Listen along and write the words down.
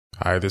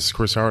Hi, this is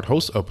Chris Howard,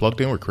 host of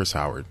Plugged In with Chris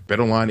Howard.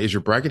 BetOnline is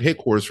your bracket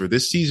headquarters for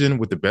this season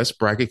with the best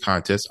bracket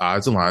contest,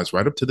 odds, and lines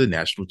right up to the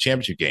national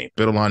championship game.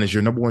 BetOnline is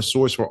your number one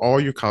source for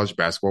all your college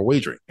basketball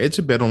wagering. Head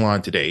to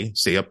BetOnline today.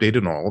 Stay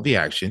updated on all the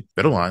action.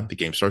 BetOnline, the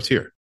game starts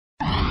here.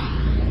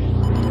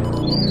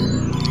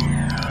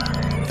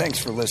 Thanks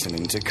for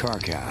listening to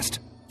CarCast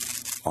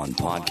on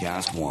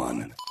Podcast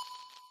One.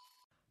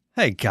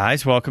 Hey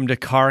guys, welcome to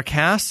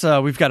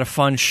CarCast. We've got a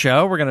fun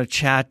show. We're going to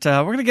chat.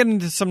 We're going to get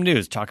into some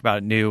news. Talk about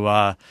a new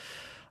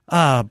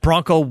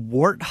Bronco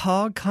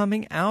Warthog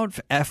coming out,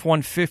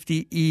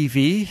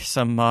 F-150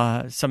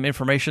 EV. Some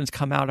information's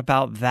come out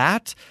about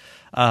that.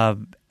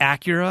 Acura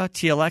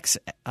TLX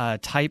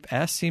Type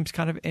S seems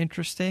kind of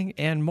interesting,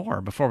 and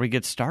more. Before we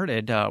get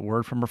started,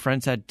 word from our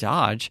friends at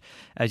Dodge.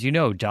 As you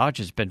know, Dodge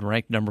has been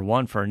ranked number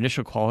one for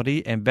initial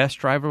quality and best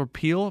driver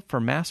appeal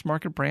for mass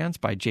market brands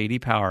by J.D.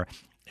 Power.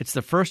 It's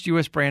the first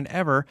U.S. brand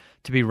ever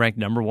to be ranked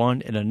number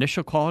one in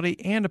initial quality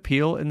and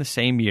appeal in the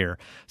same year.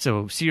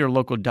 So see your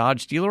local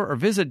Dodge dealer or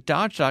visit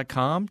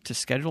Dodge.com to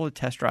schedule a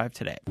test drive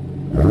today.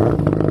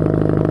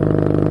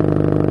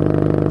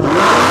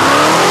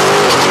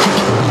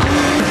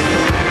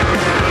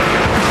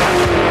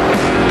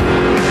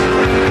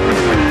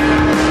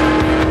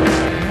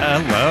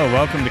 Hello,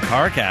 welcome to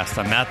CarCast.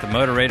 I'm Matt the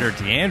Moderator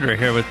DeAndre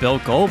here with Bill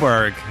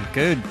Goldberg.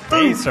 Good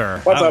day,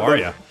 sir. What's How up, are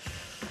buddy? you?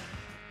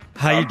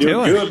 How you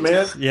doing? Good,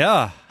 man.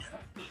 Yeah.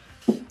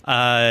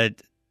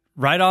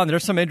 Right on.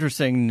 There's some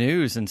interesting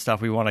news and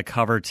stuff we want to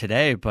cover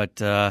today,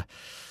 but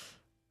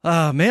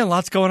man,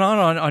 lots going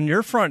on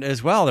your front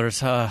as well.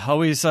 There's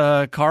always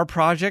car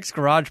projects,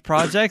 garage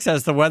projects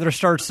as the weather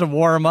starts to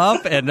warm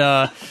up,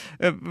 and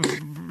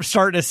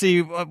starting to see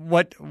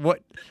what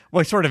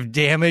sort of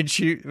damage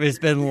has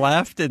been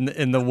left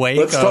in the wake.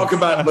 Let's talk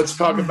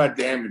about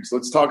damage.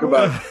 Let's talk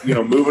about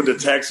moving to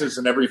Texas,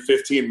 and every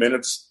 15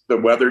 minutes the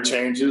weather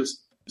changes.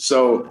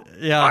 So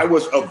yeah, I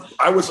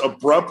was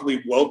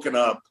abruptly woken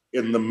up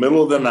in the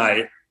middle of the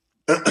night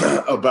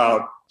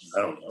about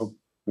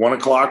 1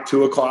 o'clock,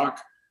 2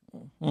 o'clock.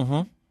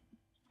 Mm-hmm.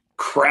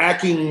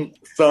 Cracking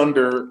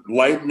thunder,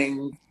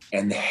 lightning,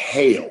 and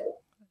hail.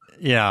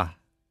 Yeah.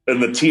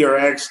 And the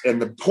TRX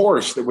and the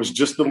Porsche that was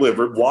just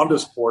delivered,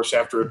 Wanda's Porsche,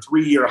 after a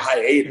 3-year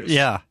hiatus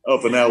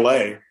up in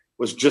LA,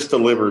 was just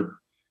delivered,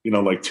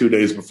 like 2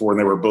 days before, and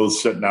they were both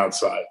sitting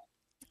outside.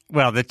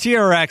 Well, the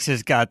TRX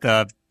has got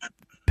the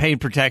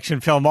paint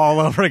protection film all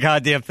over the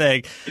goddamn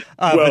thing.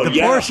 But the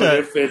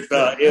Porsche,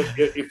 but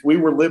if we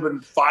were living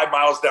 5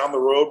 miles down the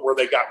road where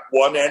they got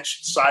 1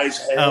 inch size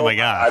hail, oh my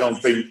god, I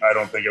don't think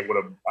it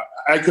would have.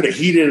 I could have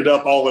heated it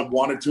up all I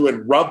wanted to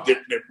and rubbed it,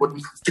 and it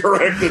wouldn't have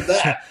corrected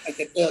that. I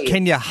can tell you.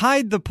 Can you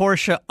hide the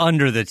Porsche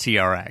under the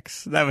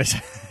TRX? That was.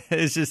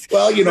 It's just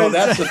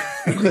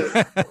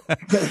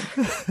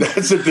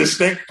that's a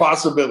distinct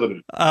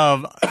possibility.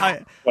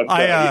 I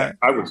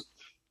was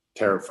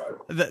terrified.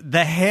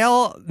 The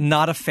hail,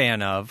 not a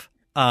fan of.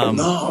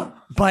 No.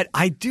 But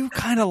I do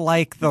kind of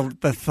like the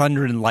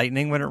thunder and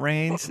lightning when it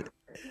rains.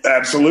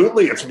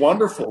 Absolutely. It's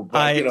wonderful. But,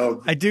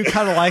 I do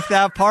kind of like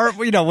that part,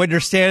 when you're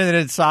standing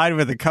inside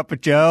with a cup of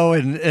joe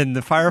and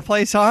the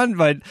fireplace on,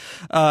 but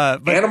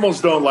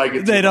animals don't like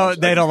it. They don't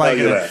like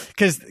it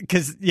because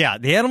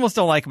the animals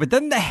don't like it, but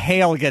then the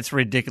hail gets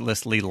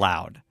ridiculously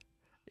loud,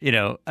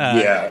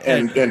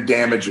 and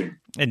damaging.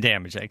 And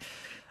damaging.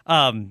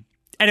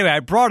 Anyway,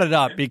 I brought it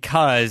up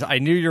because I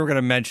knew you were going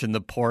to mention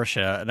the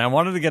Porsche, and I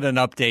wanted to get an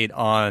update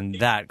on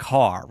that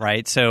car,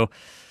 right? So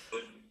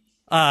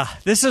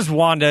this is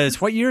Wanda's,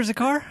 what year is the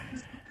car?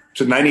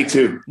 It's a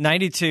 92.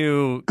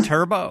 92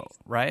 Turbo,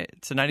 right?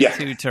 It's a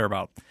 92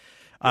 Turbo.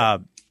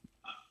 I've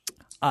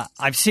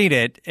seen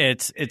it.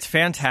 It's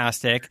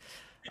fantastic.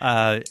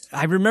 I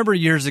remember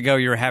years ago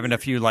you were having a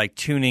few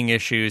tuning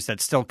issues that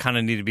still kind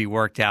of need to be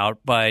worked out,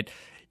 but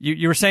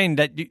you were saying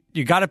that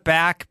you got it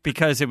back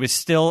because it was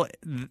still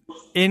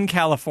in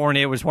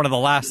California. It was one of the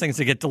last things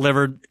to get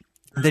delivered.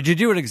 Did you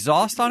do an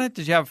exhaust on it?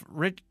 Did you have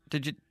Rich?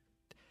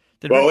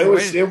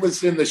 It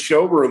was in the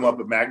showroom up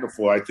at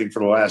Magnafloy, I think, for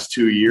the last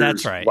 2 years.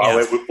 That's right. While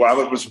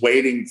it was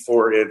waiting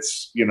for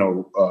its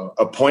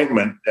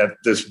appointment at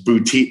this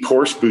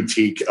Porsche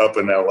boutique up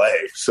in LA.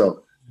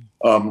 So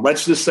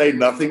let's just say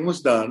nothing was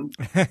done.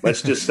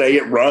 Let's just say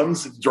it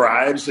runs, it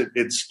drives,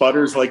 it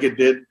sputters like it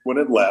did when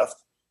it left.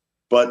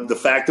 But the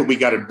fact that we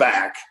got it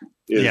back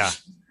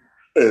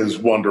is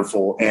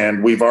wonderful,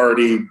 and we've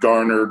already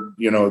garnered,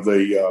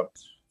 the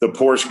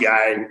Porsche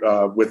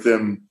guy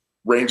within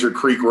Ranger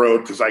Creek Road,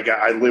 because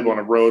I live on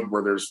a road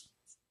where there's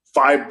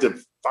 5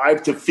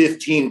 to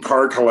 15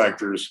 car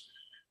collectors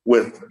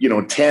with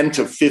 10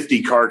 to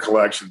 50 car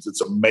collections. It's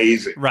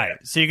amazing, right?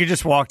 So you could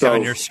just walk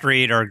down your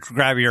street or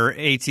grab your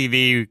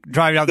ATV,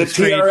 drive down the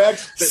street.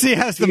 TRX, see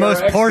has the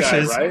most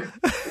Porsches, guy,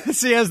 right?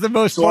 See has the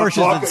most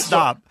Porsches and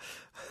stop.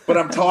 But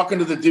I'm talking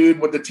to the dude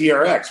with the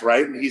TRX,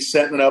 right? And he's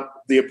setting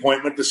up the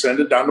appointment to send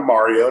it down to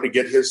Mario to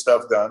get his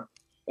stuff done.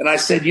 And I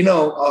said,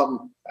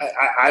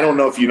 I don't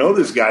know if you know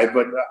this guy,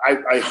 but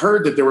I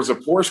heard that there was a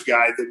Porsche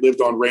guy that lived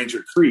on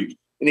Ranger Creek.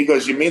 And he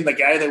goes, you mean the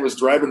guy that was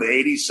driving the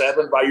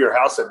 87 by your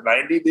house at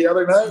 90 the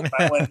other night? And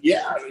I went,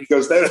 yeah. And he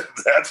goes,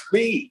 that's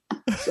me.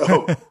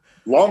 So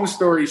long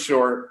story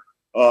short,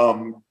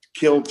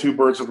 killed two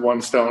birds with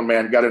one stone,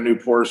 man. Got a new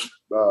Porsche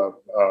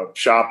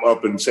shop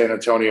up in San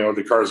Antonio.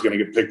 The car is going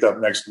to get picked up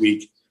next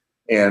week.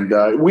 And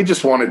we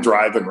just want it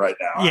driving right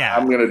now. Yeah.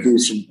 I'm going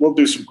to we'll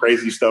do some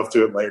crazy stuff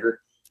to it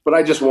later. But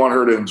I just want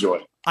her to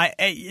enjoy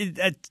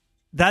it.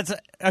 That's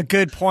a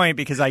good point,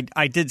 because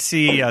I did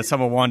see some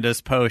of Wanda's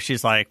posts.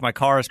 She's like, my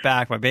car is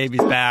back, my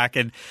baby's back.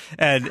 And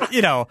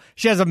you know,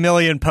 she has a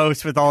million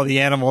posts with all the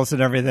animals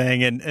and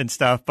everything and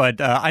stuff. But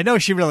I know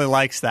she really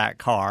likes that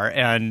car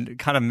and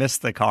kind of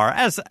missed the car.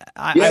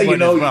 I would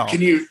as well.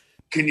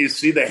 Can you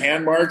see the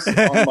hand marks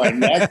on my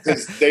neck?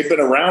 Because they've been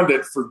around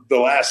it for the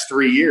last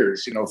 3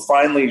 years. You know,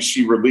 finally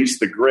she released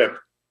the grip.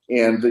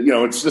 And, you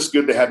know, it's just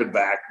good to have it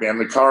back, man.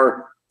 The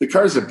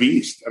car's a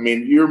beast. I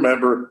mean, you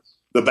remember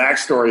the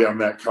backstory on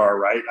that car,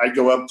 right? I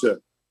go up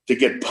to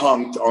get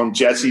punked on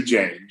Jesse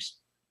James,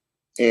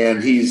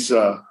 and he's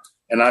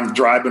and I'm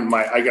driving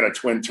I got a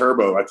twin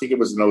turbo. I think it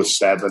was an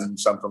 07,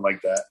 something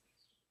like that.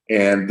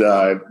 And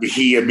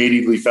he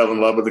immediately fell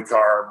in love with the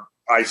car.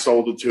 I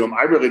sold it to him.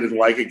 I really didn't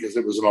like it because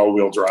it was an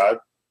all-wheel drive.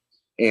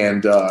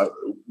 And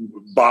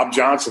Bob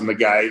Johnson, the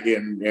guy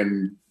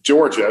in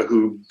Georgia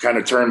who kind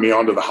of turned me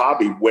onto the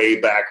hobby way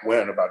back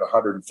when, about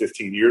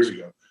 115 years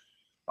ago,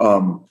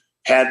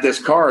 had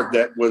this car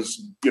that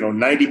was, you know,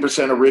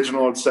 90%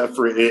 original, except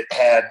for it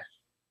had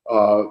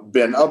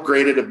been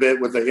upgraded a bit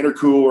with an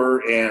intercooler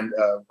and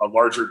a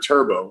larger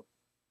turbo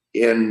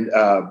in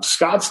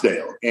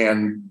Scottsdale.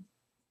 And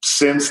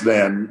since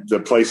then, the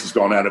place has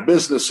gone out of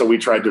business. So we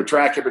tried to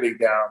track everything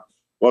down.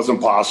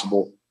 Wasn't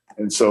possible.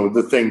 And so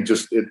the thing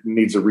it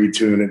needs a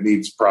retune. It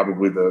needs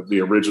probably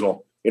the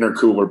original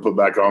intercooler put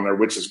back on there,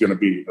 which is going to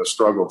be a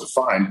struggle to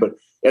find. But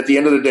at the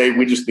end of the day,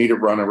 we just need it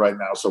running right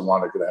now so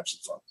Wanda could have some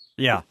fun.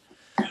 Yeah.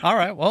 All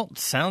right. Well,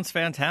 sounds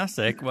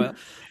fantastic. Well,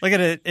 look at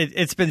it.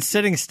 It's been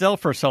sitting still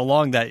for so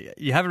long that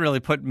you haven't really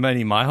put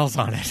many miles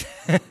on it.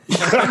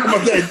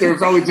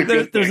 There's always a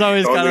good thing. There's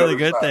always kind of a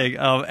good thing.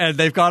 And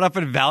they've gone up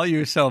in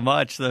value so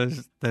much,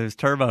 those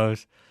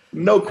turbos.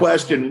 No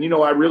question. You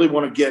know, I really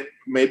want to get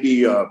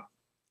maybe, I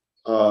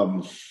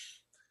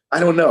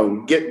don't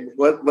know,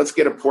 let's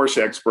get a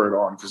Porsche expert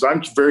on, because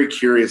I'm very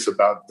curious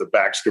about the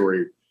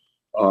backstory.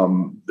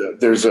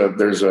 There's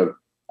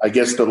I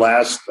guess the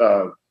last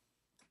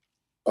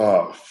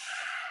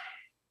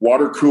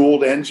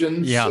water-cooled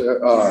engines.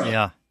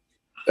 Yeah.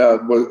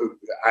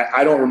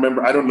 I don't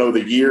remember. I don't know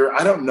the year.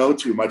 I don't know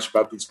too much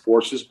about these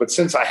Porsches, but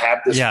since I have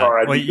this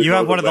car, you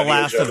have one of the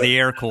last of the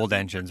air-cooled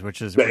engines,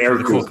 which is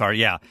the cool car.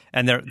 Yeah,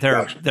 and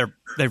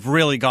they've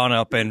really gone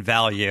up in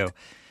value.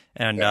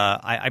 And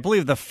I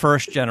believe the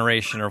first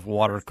generation of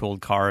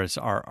water-cooled cars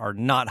are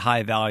not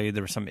high value.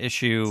 There was some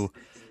issue.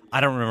 I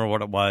don't remember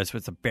what it was,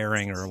 with a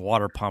bearing or a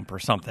water pump or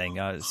something.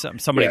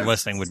 Somebody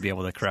listening would be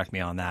able to correct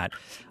me on that.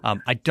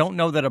 I don't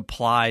know that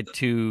applied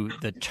to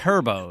the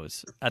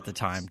turbos at the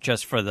time,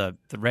 just for the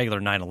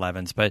regular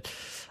 911s. But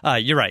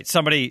you're right.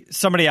 Somebody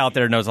out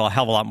there knows a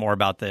hell of a lot more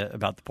about the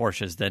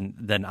Porsches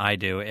than I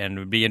do, and it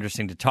would be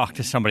interesting to talk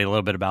to somebody a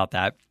little bit about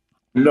that.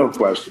 No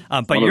question.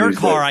 But your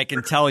car, I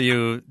can tell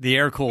you, the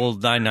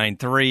air-cooled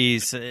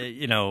 993s,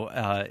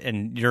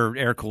 and your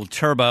air-cooled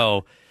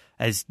turbo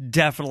has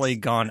definitely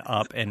gone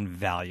up in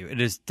value. It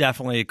is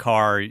definitely a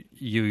car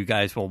you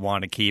guys will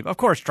want to keep. Of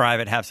course, drive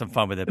it, have some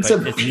fun with it. It's a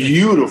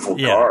beautiful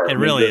car. It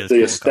really is.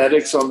 The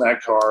aesthetics on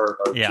that car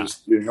are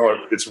just,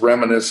 it's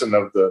reminiscent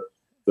of the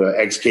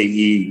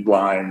XKE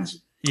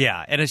lines.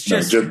 Yeah, and it's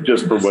just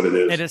for what it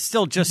is. And it's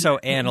still just so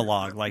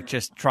analog, like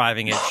just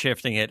driving it,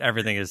 shifting it,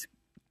 everything is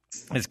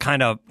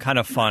kind of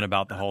fun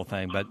about the whole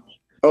thing. But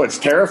oh, it's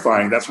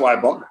terrifying. That's why I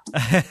bought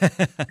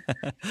it.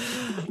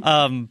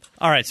 All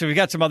right, so we've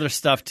got some other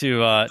stuff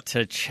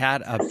to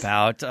chat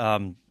about.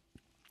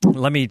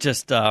 Let me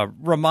just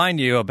remind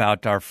you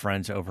about our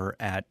friends over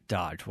at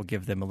Dodge. We'll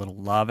give them a little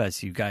love.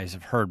 As you guys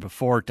have heard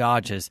before,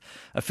 Dodge has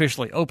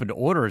officially opened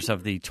orders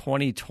of the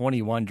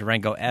 2021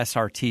 Durango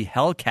SRT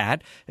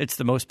Hellcat. It's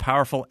the most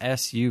powerful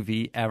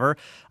SUV ever.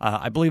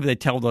 I believe they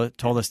told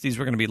us these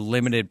were going to be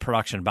limited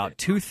production, about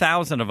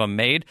 2,000 of them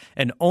made,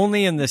 and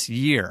only in this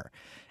year.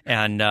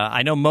 And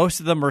I know most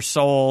of them are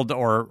sold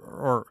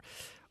or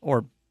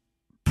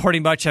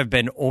pretty much have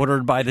been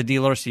ordered by the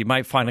dealer, so you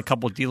might find a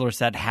couple of dealers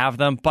that have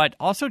them. But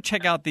also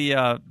check out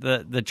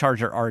the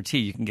Charger RT.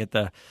 You can get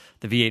the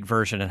V8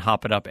 version and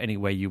hop it up any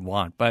way you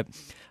want. But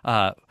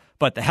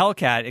the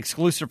Hellcat,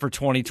 exclusive for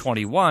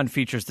 2021,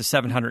 features the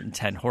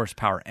 710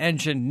 horsepower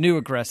engine, new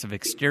aggressive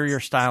exterior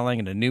styling,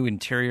 and a new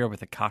interior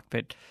with a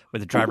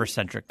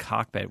driver-centric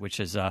cockpit, which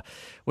is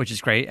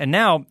great. And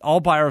now all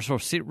buyers will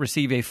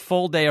receive a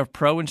full day of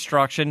pro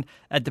instruction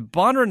at the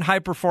Bondurant High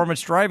Performance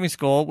Driving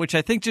School, which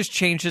I think just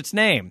changed its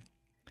name.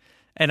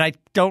 And I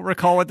don't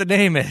recall what the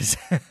name is.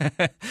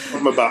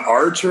 About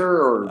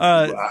Archer or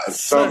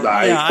something.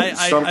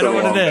 I don't know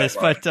what it is,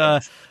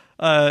 but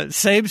Same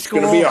school. It's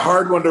going to be a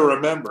hard one to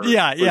remember.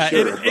 Yeah.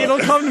 Sure, it'll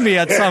come to me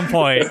at some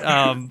point.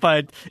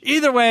 But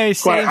either way,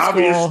 same quite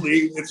school.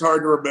 obviously, it's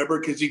hard to remember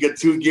because you get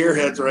two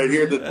gearheads right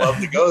here that love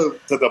to go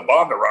to the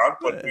Bondurant,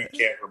 but we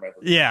can't remember.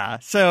 Yeah.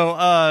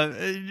 So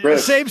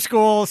same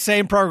school,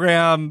 same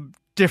program,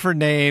 different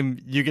name.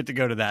 You get to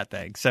go to that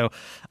thing. So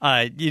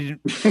you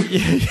get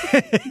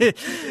to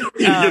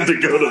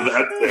go to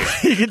that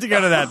thing. You get to go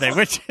to that thing,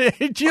 which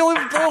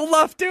you'll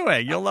love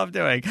doing. You'll love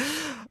doing.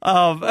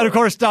 And of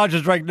course, Dodge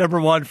is ranked number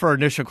one for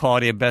initial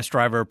quality and best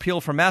driver appeal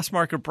for mass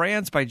market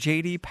brands by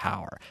J.D.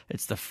 Power.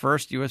 It's the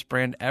first U.S.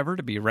 brand ever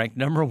to be ranked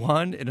number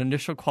one in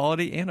initial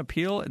quality and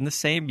appeal in the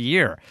same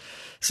year.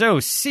 So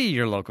see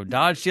your local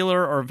Dodge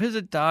dealer or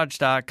visit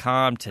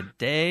Dodge.com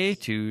today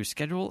to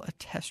schedule a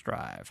test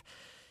drive.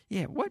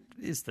 Yeah, what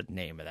is the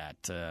name of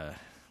that?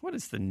 What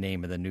is the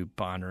name of the new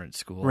Bondurant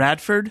school?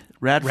 Radford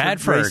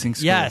Racing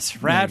School.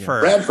 Yes,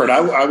 Radford. Radford.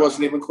 I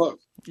wasn't even close.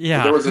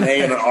 Yeah, there was an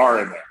A and an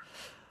R in there.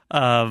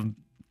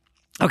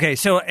 Okay,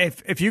 so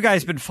if you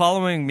guys have been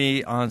following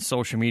me on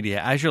social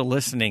media, as you're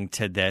listening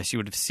to this, you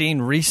would have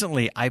seen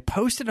recently I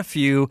posted a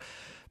few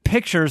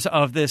pictures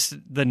of the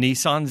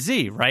Nissan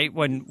Z, right?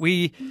 When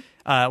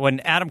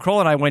Adam Kroll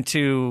and I went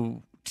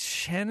to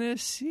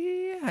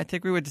Tennessee, I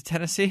think we went to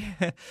Tennessee,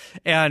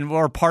 and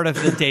we're part of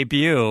the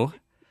debut,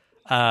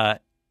 and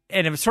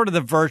it was sort of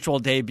the virtual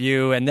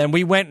debut, and then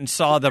we went and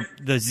saw the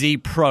Z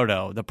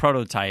the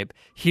prototype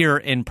here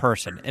in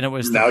person, and it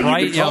was now the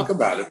bright you can talk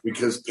about it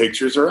because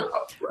pictures are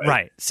out, right?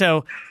 Right.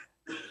 So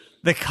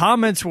the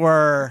comments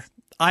were,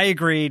 I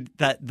agreed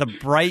that the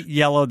bright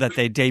yellow that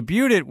they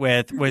debuted it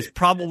with was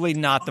probably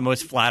not the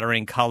most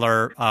flattering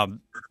color. So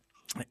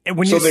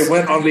they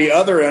went on the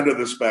other end of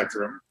the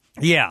spectrum.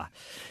 Yeah.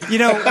 You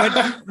know,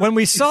 when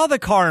we saw the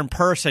car in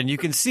person, you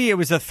can see it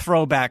was a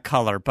throwback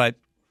color, but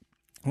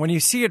when you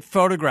see it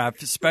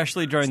photographed,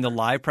 especially during the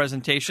live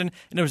presentation,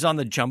 and it was on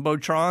the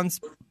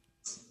Jumbotrons,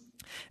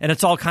 and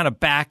it's all kind of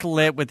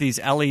backlit with these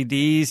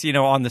LEDs, you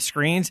know, on the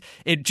screens,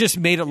 it just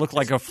made it look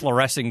like a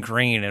fluorescent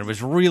green, and it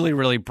was really,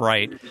 really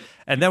bright.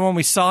 And then when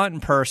we saw it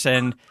in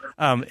person,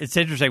 it's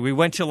interesting. We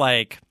went to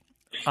like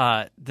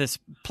this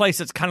place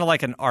that's kind of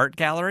like an art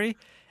gallery,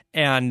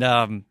 and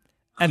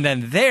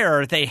then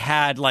there they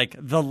had like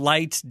the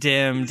lights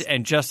dimmed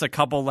and just a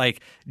couple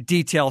like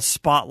detail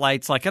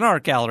spotlights like an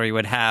art gallery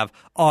would have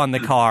on the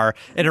car.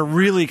 And it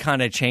really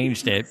kind of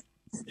changed it.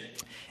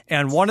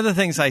 And one of the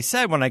things I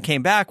said when I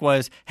came back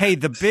was, hey,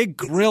 the big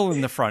grill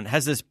in the front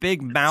has this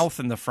big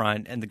mouth in the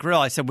front. And the grill,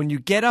 I said, when you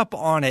get up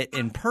on it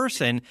in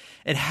person,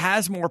 it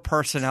has more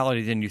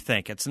personality than you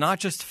think. It's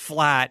not just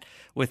flat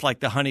with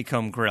like the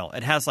honeycomb grill.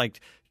 It has like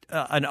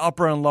an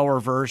upper and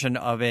lower version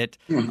of it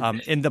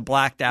in the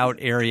blacked out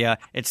area.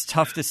 It's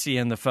tough to see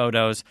in the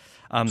photos.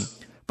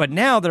 But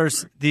now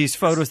there's these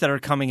photos that are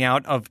coming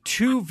out of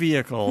two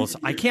vehicles.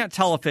 I can't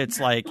tell if it's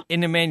like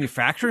in a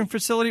manufacturing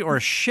facility or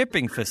a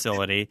shipping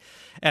facility.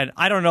 And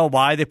I don't know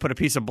why they put a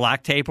piece of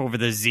black tape over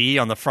the Z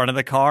on the front of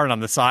the car and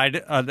on the side,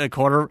 the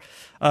quarter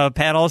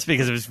panels,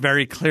 because it was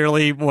very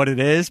clearly what it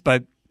is.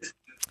 But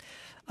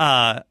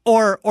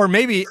or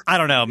maybe, I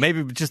don't know,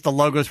 maybe just the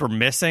logos were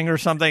missing or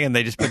something and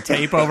they just put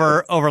tape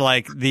over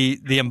like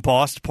the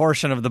embossed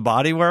portion of the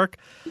bodywork.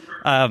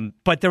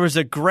 But there was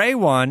a gray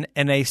one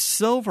and a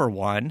silver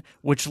one,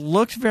 which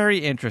looked very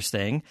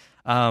interesting.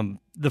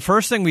 The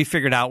first thing we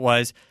figured out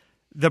was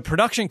the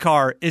production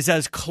car is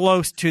as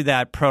close to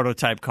that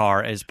prototype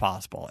car as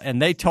possible.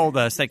 And they told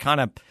us,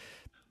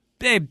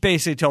 they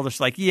basically told us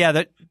like,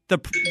 yeah,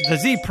 the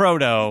Z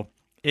Proto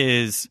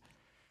is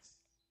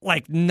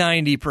like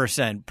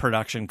 90%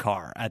 production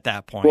car at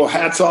that point. Well,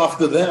 hats off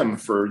to them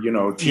for,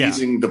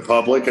 teasing the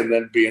public and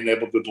then being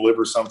able to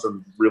deliver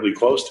something really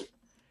close to it.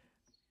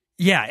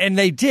 Yeah, and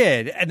they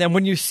did. And then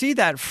when you see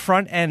that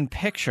front end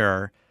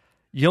picture,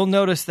 you'll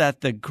notice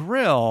that the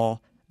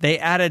grill, they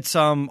added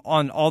some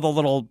on all the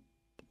little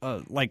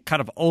like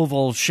kind of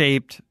oval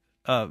shaped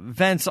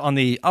vents on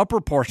the upper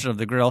portion of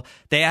the grill.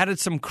 They added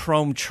some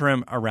chrome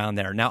trim around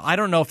there. Now, I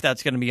don't know if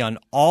that's going to be on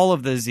all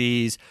of the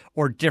Zs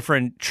or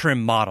different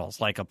trim models,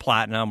 like a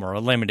Platinum or a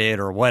Limited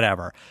or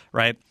whatever,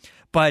 right?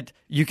 But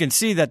you can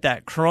see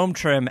that chrome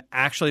trim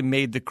actually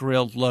made the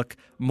grill look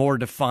more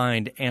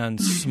defined and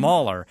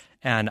smaller.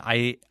 And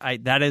I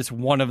that is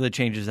one of the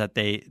changes that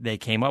they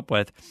came up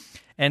with.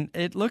 And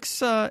it looks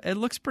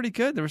pretty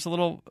good. There was a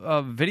little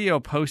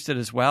video posted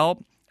as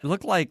well. It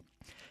looked like,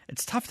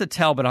 it's tough to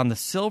tell, but on the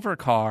silver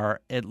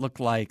car, it looked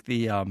like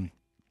the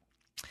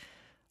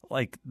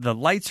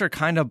lights are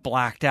kind of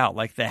blacked out.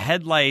 Like the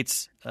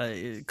headlights,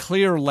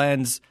 clear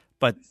lens,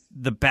 but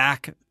the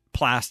back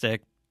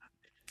plastic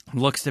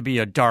looks to be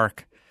a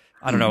dark,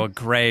 I don't know, a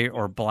gray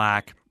or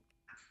black.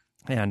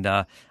 And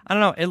I don't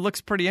know, it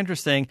looks pretty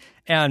interesting.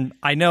 And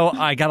I know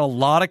I got a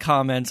lot of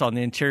comments on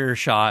the interior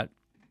shot.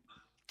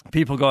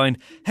 People going,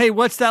 hey,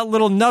 what's that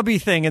little nubby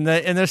thing in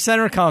the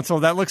center console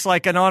that looks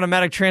like an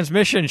automatic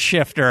transmission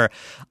shifter?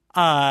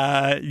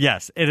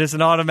 Yes, it is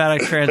an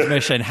automatic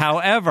transmission.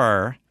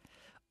 However,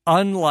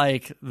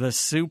 unlike the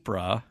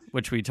Supra,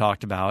 which we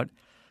talked about,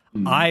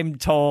 I'm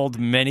told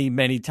many,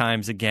 many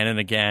times again and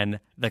again,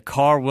 the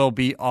car will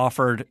be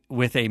offered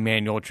with a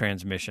manual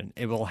transmission.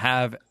 It will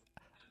have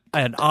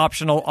an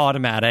optional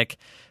automatic,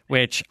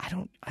 which I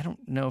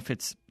don't know if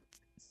it's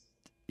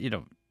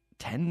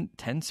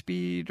 10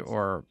 speed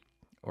or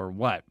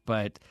what,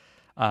 but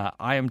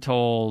I am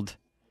told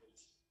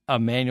a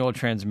manual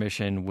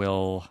transmission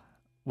will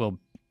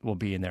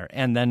be in there.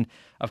 And then,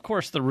 of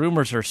course, the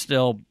rumors are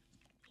still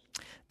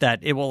that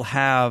it will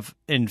have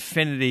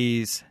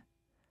Infinity's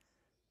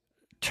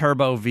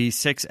turbo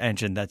V6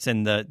 engine that's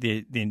in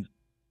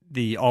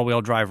the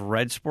all-wheel drive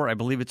Red Sport. I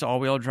believe it's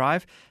all-wheel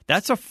drive.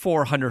 That's a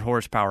 400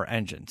 horsepower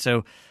engine.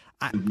 So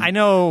I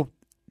know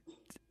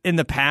in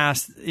the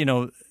past,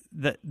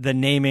 the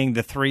naming,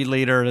 the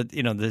 3-liter,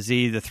 the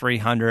Z, the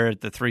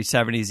 300, the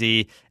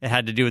 370Z, it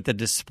had to do with the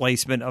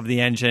displacement of the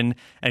engine,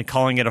 and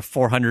calling it a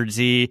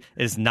 400Z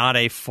is not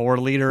a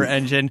 4-liter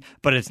engine,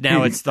 but it's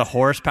the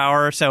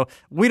horsepower. So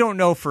we don't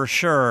know for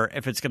sure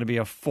if it's going to be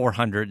a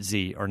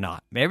 400Z or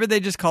not. Maybe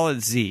they just call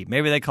it Z.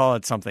 Maybe they call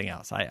it something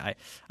else. I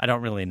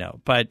don't really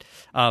know. But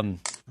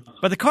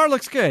the car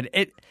looks good.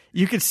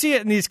 You can see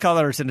it in these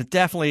colors, and it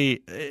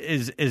definitely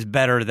is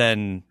better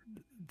than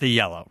the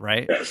yellow,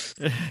 right? Yes.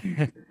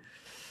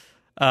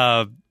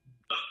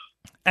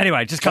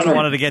 Anyway, just kind of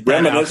wanted to get that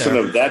out there. Reminiscent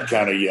of that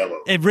kind of yellow.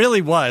 It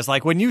really was.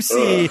 Like when you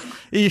see,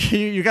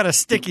 you got a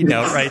sticky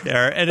note right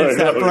there, and it's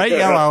that bright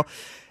yellow.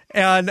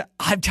 And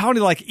I'm telling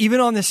you, like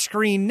even on the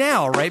screen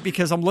now, right?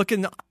 Because I'm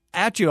looking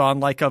at you on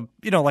like an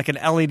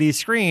LED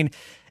screen.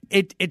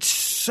 It's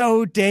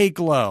so day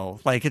glow.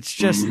 Like it's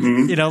just,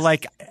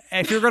 like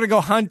if you're going to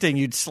go hunting,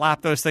 you'd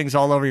slap those things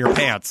all over your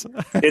pants.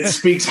 It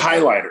speaks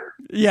highlighter.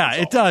 Yeah,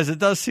 it does. It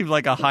does seem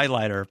like a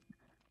highlighter.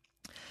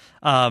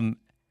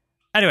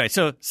 Anyway,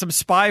 so some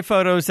spy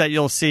photos that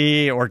you'll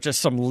see, or just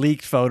some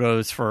leaked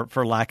photos, for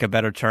lack of a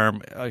better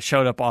term,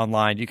 showed up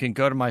online. You can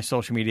go to my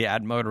social media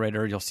at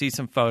Moderator. You'll see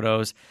some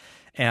photos,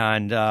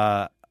 and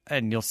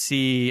you'll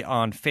see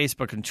on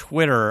Facebook and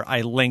Twitter,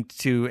 I linked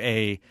to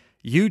a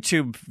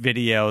YouTube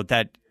video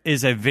that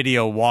is a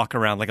video walk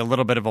around, like a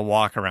little bit of a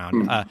walk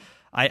around.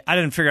 I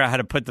didn't figure out how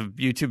to put the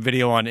YouTube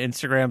video on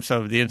Instagram,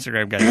 so the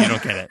Instagram guys, you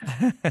don't get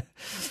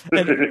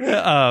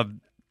it.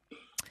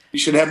 You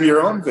should have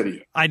your own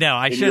video. I know.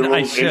 I should. In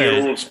your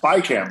little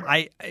spy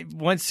camera.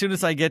 As soon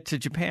as I get to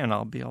Japan,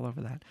 I'll be all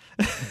over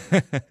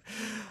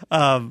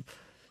that.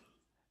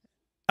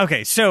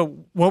 Okay,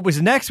 so what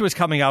was next was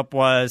coming up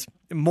was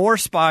more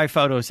spy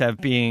photos are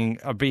being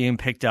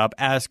picked up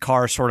as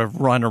cars sort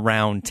of run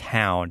around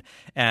town,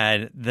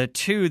 and the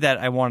two that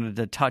I wanted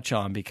to touch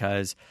on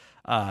because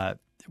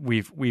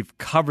we've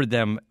covered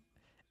them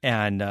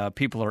and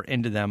people are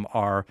into them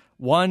are,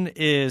 one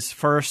is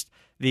first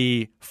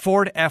the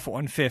Ford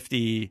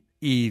F-150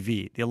 EV,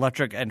 the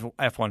electric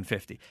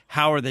F-150.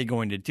 How are they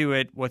going to do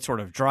it? What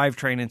sort of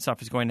drivetrain and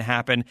stuff is going to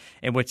happen?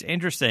 And what's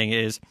interesting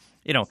is,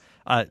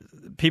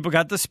 people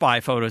got the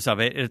spy photos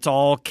of it. It's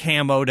all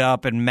camoed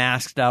up and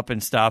masked up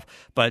and stuff,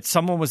 but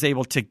someone was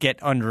able to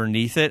get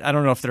underneath it. I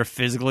don't know if they're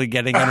physically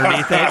getting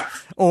underneath it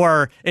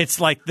or it's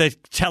like the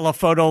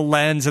telephoto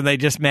lens and they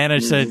just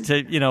managed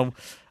to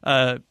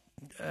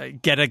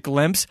get a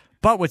glimpse.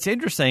 But what's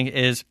interesting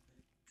is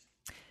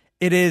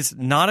it is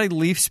not a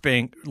leaf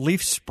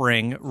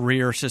spring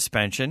rear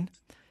suspension.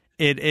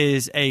 It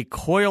is a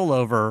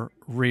coilover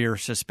rear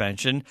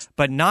suspension,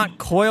 but not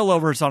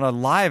coilovers on a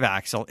live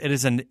axle. It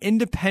is an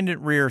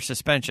independent rear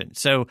suspension.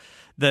 So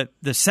the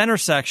center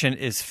section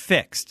is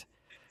fixed,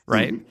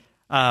 right?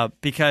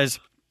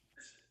 Because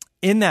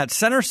in that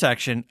center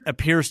section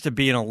appears to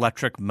be an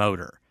electric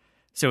motor.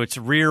 So it's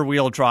rear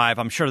wheel drive.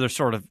 I'm sure there's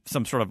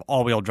some sort of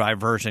all wheel drive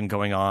version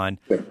going on,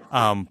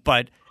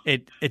 but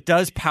it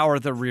does power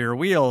the rear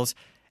wheels.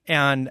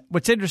 And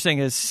what's interesting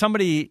is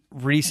somebody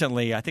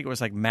recently, I think it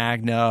was like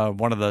Magna,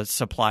 one of the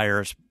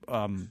suppliers,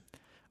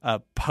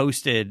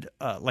 posted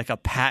like a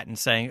patent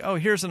saying, oh,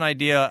 here's an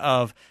idea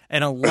of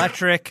an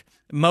electric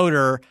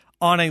motor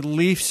on a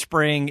leaf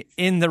spring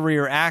in the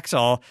rear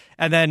axle.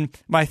 And then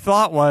my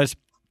thought was,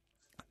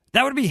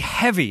 that would be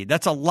heavy.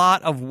 That's a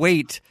lot of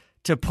weight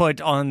to put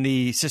on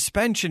the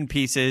suspension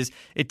pieces.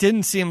 It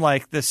didn't seem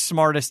like the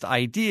smartest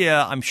idea.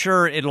 I'm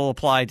sure it'll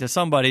apply to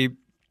somebody.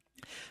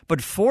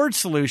 But Ford's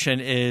solution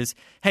is,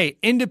 hey,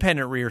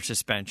 independent rear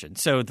suspension.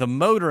 So the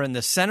motor in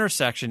the center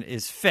section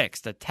is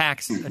fixed,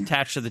 attached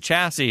to the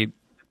chassis.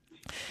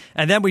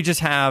 And then we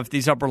just have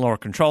these upper and lower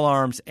control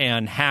arms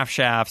and half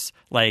shafts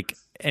like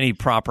any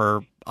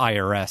proper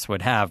IRS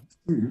would have.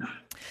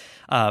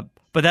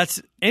 But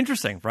that's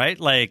interesting, right?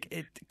 Like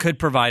it could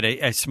provide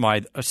a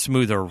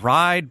smoother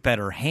ride,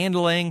 better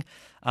handling.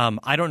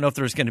 I don't know if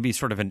there's going to be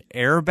sort of an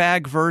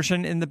airbag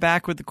version in the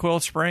back with the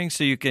coil spring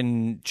so you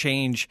can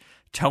change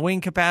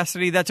towing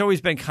capacity. That's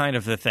always been kind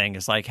of the thing.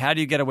 It's like, how do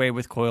you get away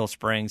with coil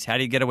springs? How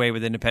do you get away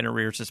with independent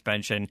rear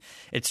suspension?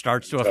 It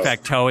starts to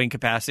affect towing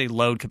capacity,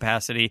 load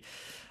capacity.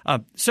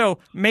 So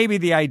maybe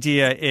the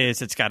idea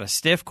is it's got a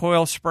stiff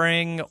coil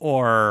spring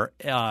or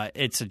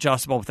it's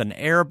adjustable with an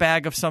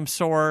airbag of some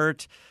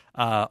sort.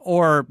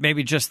 or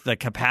maybe just the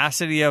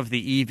capacity of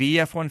the EV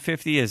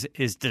F-150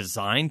 is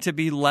designed to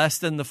be less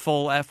than the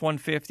full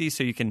F-150,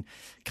 so you can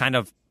kind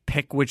of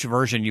pick which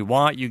version you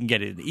want. You can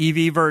get an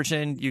EV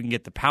version, you can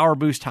get the Power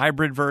Boost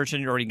hybrid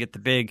version, or you can get the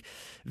big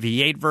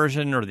V8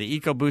 version or the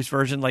EcoBoost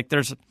version. Like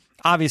there's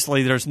so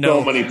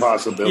many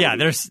possibilities. Yeah,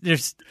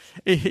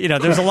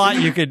 there's a lot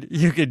you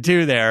could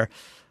do there.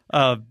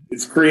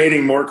 It's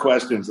creating more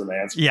questions than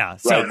answers. Yeah.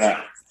 So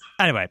now.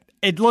 Anyway,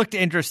 it looked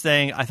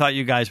interesting. I thought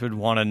you guys would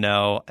want to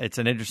know. It's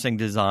an interesting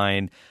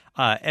design,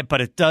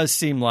 but it does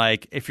seem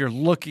like if you're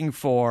looking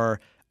for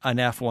an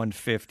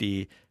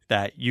F-150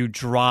 that you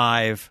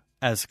drive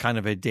as kind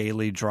of a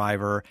daily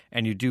driver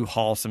and you do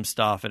haul some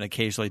stuff and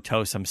occasionally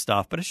tow some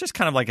stuff, but it's just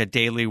kind of like a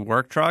daily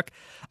work truck,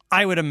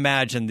 I would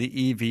imagine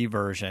the EV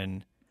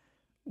version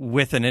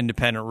with an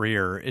independent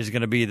rear is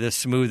going to be the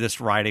smoothest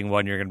riding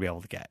one you're going to be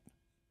able to get.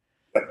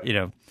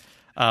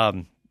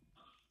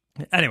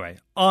 Anyway,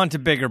 on to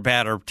bigger,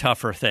 badder,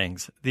 tougher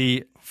things.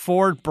 The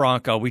Ford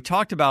Bronco. We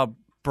talked about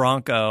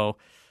Bronco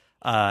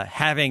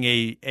having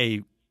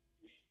a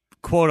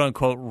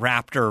quote-unquote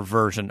Raptor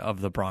version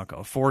of the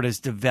Bronco. Ford is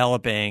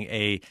developing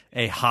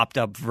a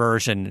hopped-up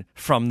version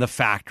from the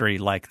factory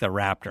like the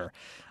Raptor.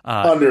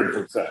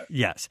 100%.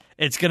 Yes.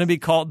 It's going to be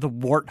called the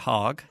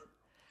Warthog.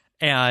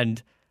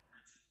 And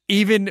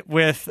even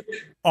with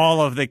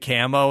all of the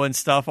camo and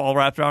stuff all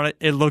wrapped around it,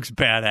 it looks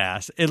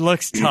badass. It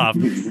looks tough.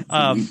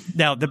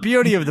 Now, the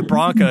beauty of the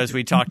Bronco, as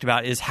we talked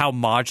about, is how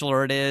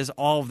modular it is.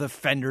 All of the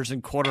fenders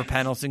and quarter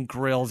panels and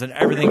grills and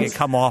everything can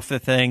come off the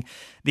thing.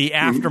 The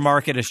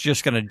aftermarket is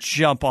just going to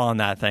jump on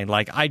that thing.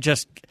 Like, I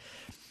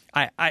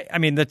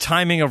mean, the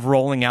timing of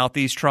rolling out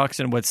these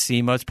trucks and what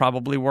SEMA is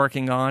probably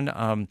working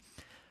on,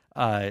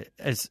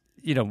 as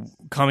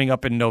coming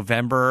up in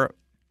November.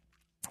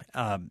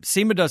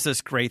 SEMA does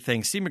this great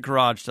thing. SEMA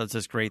Garage does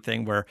this great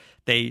thing where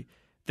they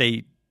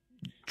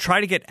try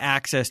to get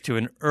access to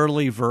an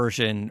early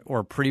version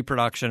or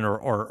pre-production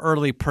or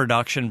early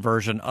production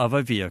version of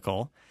a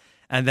vehicle,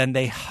 and then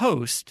they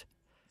host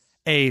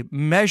a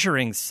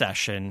measuring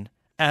session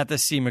at the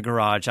SEMA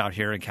Garage out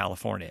here in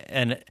California.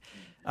 And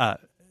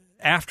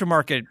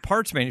aftermarket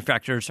parts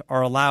manufacturers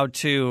are allowed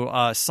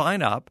to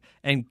sign up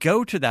and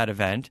go to that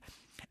event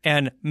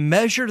and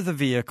measure the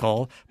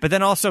vehicle, but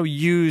then also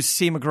use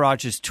SEMA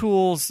Garage's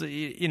tools,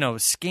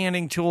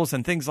 scanning tools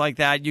and things like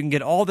that. You can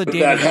get all the data.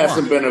 That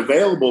hasn't been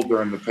available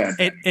during the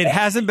pandemic. It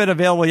hasn't been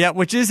available yet,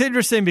 which is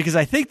interesting because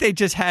I think they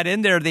just had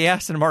in there the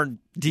Aston Martin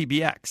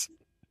DBX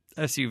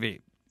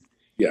SUV.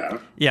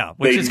 Yeah,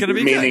 which is going to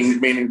be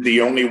meaning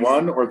the only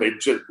one, or they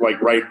just like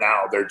right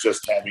now they're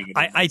just having it.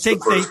 I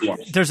think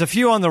there's a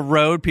few on the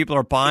road people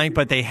are buying,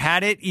 but they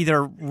had it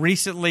either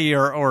recently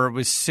or it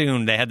was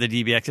soon. They had the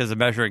DBX as a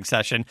measuring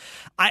session.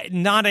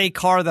 Not a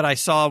car that I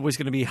saw was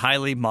going to be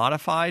highly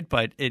modified,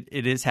 but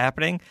it is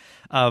happening.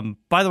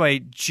 By the way,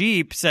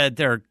 Jeep said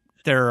their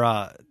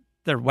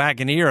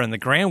Wagoneer and the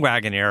Grand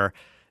Wagoneer,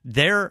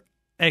 they're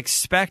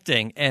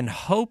expecting and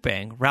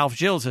hoping. Ralph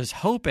Gilles is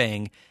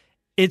hoping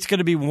it's going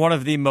to be one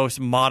of the most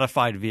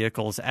modified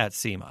vehicles at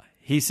SEMA.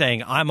 He's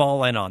saying, I'm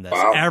all in on this.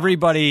 Wow.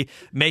 Everybody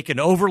make an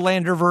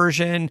Overlander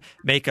version,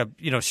 make a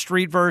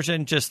street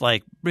version, just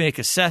like make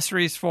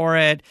accessories for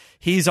it.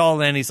 He's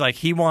all in. He's like,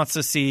 he wants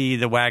to see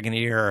the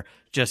Wagoneer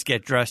just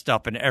get dressed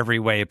up in every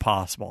way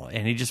possible.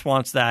 And he just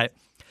wants that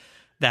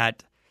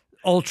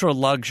ultra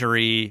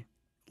luxury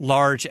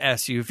large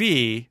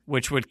SUV,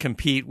 which would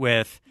compete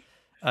with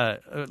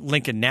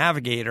Lincoln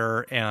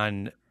Navigator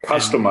and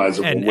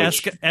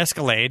customizable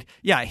Escalade.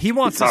 Yeah, he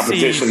wants to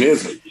see.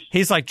 Isn't.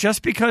 He's like,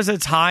 just because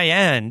it's high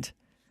end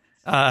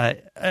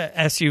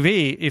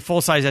SUV, a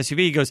full size SUV,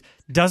 he goes,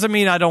 doesn't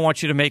mean I don't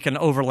want you to make an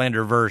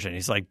Overlander version.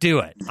 He's like, do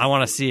it. I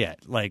want to see it.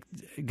 Like,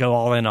 go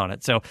all in on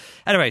it. So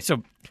anyway,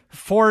 so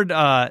Ford,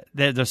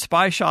 the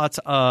spy shots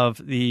of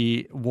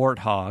the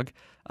Warthog,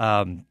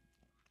 the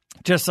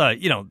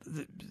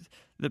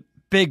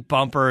big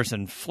bumpers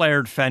and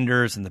flared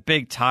fenders and the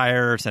big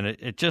tires, and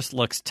it just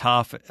looks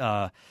tough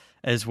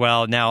as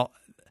well. Now,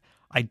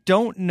 I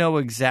don't know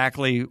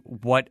exactly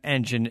what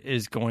engine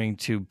is going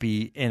to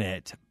be in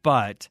it,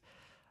 but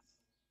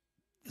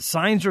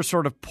signs are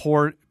sort of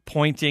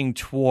pointing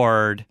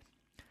toward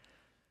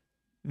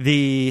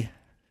the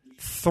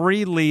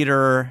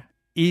 3-liter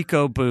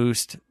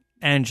EcoBoost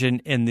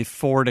engine in the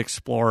Ford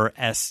Explorer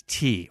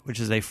ST, which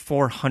is a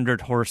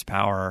 400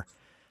 horsepower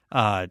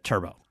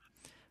turbo,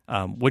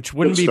 which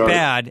wouldn't be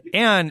bad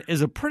and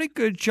is a pretty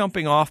good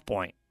jumping off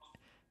point.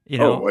 It's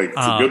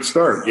a good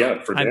start.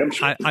 Yeah, for damn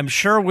sure. I'm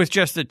sure with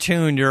just a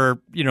tune, you're,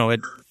 at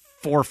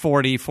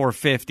 440,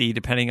 450,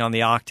 depending on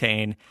the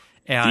octane.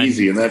 And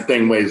easy, and that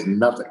thing weighs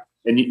nothing.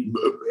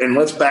 And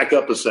let's back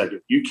up a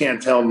second. You can't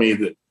tell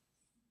me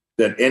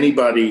that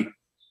anybody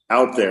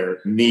out there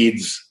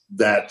needs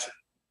that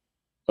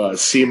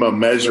SEMA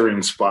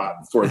measuring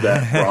spot for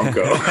that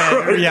Bronco.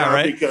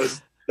 Right? Because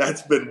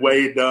that's been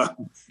way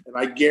done. And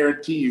I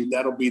guarantee you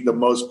that'll be the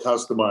most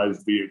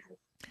customized vehicle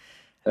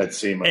at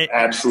SEMA.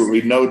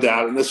 Absolutely, no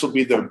doubt. And this will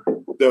be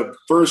the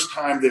first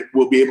time that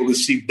we'll be able to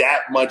see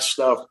that much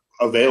stuff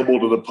available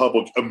to the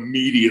public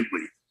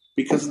immediately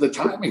because of the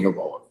timing of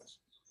all of this.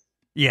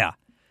 Yeah.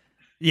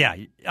 Yeah,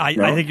 I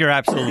think you're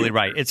absolutely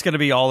right. It's going to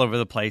be all over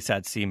the place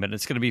at SEMA, and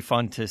it's going to be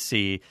fun to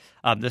see.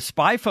 The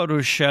spy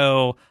photos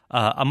show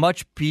a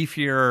much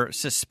beefier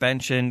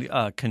suspension.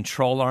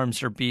 Control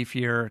arms are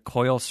beefier.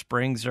 Coil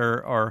springs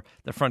or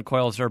the front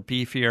coils are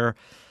beefier.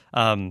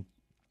 A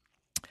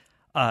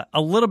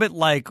little bit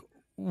like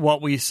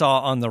what we saw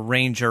on the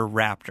Ranger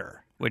Raptor,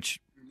 which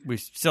we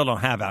still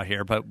don't have out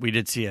here, but we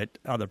did see it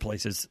other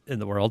places in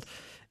the world.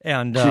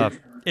 And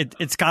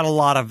it's got a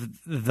lot of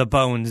the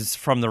bones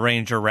from the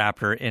Ranger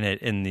Raptor in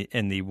it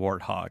in the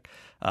Warthog.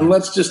 And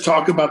let's just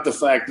talk about the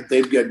fact that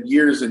they've got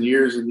years and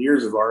years and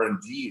years of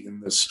R&D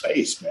in this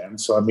space, man.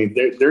 So I mean,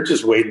 they're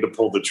just waiting to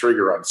pull the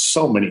trigger on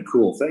so many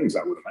cool things, I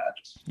would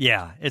imagine.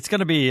 Yeah, it's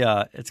gonna be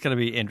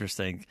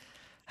interesting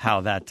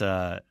how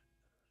that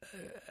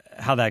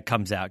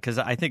comes out, because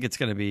I think it's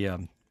gonna be a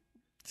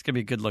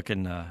good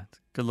looking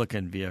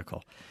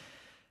vehicle,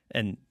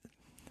 and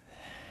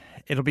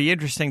it'll be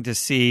interesting to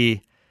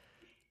see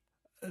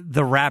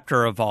the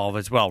Raptor evolve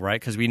as well, right?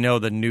 Because we know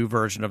the new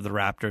version of the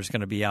Raptor is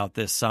going to be out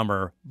this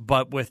summer,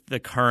 but with the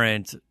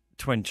current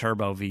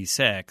twin-turbo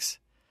V6.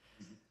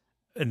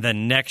 And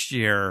then next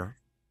year,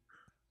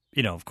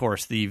 of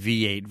course, the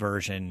V8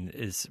 version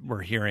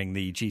we're hearing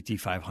the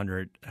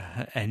GT500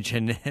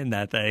 engine in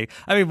that thing.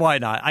 I mean, why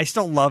not? I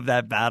still love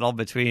that battle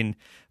between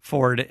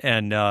Ford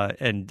and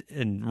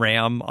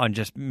Ram on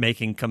just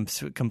making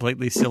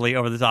completely silly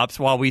over the tops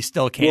while we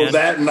still can. Well,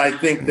 that, and I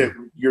think that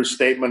your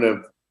statement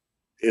of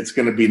it's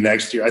going to be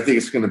next year, I think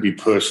it's going to be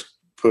pushed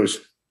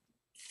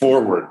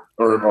forward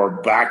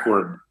or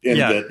backward in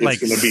that it's going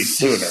to be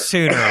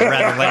sooner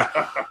rather than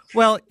later.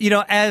 Well,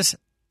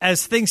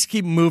 as things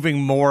keep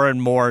moving more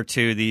and more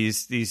to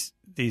these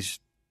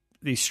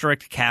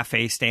strict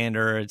CAFE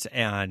standards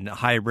and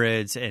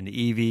hybrids and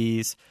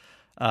EVs,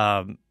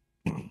 I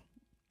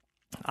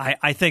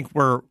think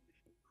we're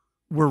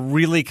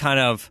really kind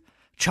of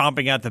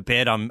chomping at the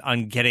bit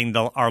on getting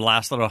our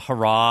last little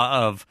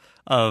hurrah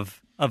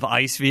of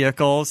ICE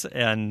vehicles,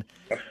 and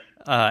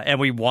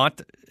we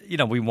want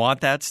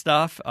that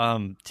stuff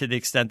to the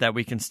extent that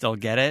we can still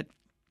get it.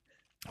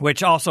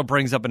 Which also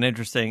brings up an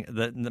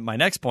interesting. My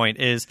next point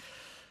is,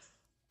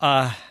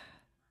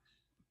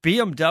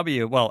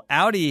 BMW. Well,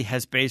 Audi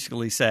has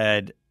basically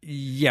said,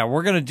 yeah,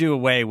 we're going to do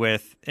away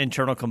with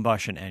internal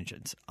combustion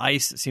engines.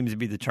 ICE seems to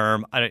be the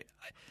term. I'm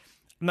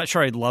not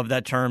sure I love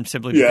that term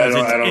simply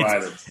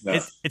because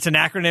it's an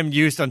acronym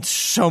used on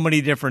so many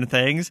different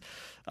things.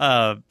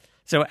 So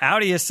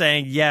Audi is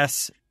saying,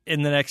 yes,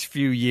 in the next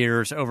few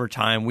years, over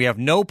time, we have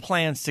no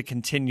plans to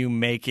continue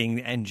making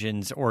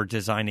engines or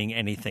designing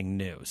anything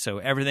new. So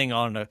everything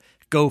on a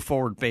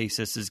go-forward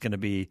basis is going to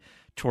be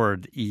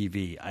toward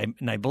EV.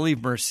 And I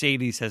believe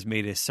Mercedes has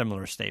made a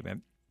similar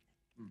statement.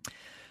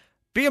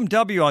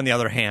 BMW, on the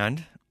other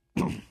hand,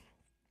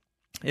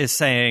 is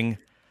saying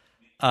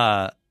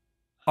our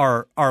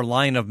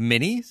line of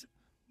Minis,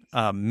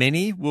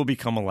 Mini will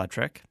become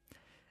electric.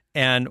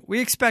 And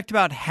we expect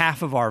about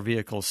half of our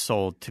vehicles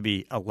sold to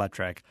be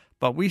electric,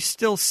 but we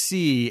still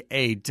see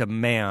a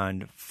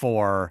demand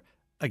for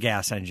a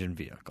gas engine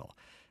vehicle,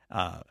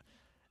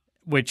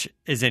 which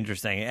is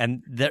interesting.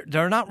 And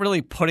they're not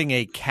really putting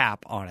a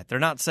cap on it. They're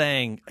not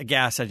saying a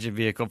gas engine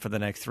vehicle for the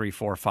next 3,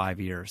 4, 5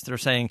 years. They're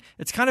saying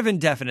it's kind of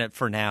indefinite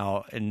for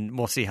now, and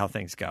we'll see how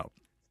things go.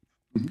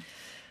 Mm-hmm.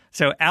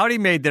 So Audi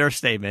made their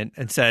statement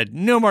and said,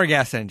 no more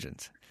gas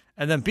engines.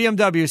 And then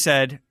BMW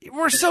said,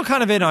 we're still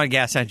kind of in on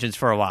gas engines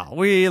for a while.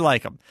 We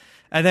like them.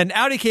 And then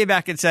Audi came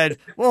back and said,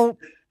 well,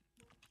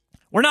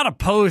 we're not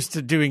opposed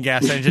to doing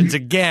gas engines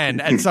again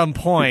at some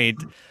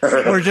point.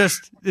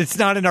 It's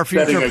not in our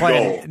future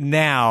plan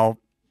now.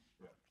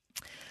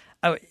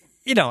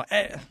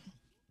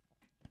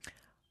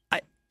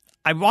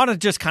 I want to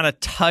just kind of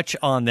touch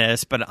on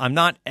this, but I'm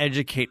not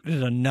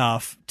educated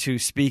enough to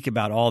speak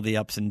about all the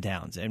ups and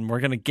downs. And we're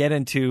going to get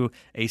into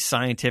a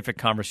scientific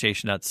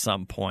conversation at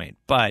some point.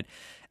 But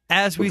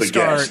as we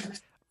start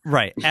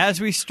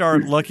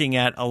looking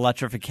at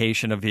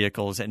electrification of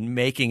vehicles and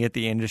making it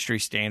the industry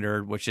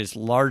standard, which is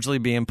largely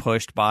being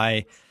pushed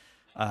by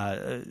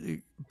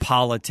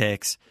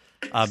politics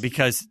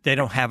because they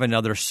don't have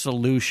another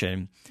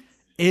solution,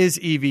 is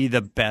EV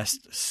the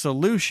best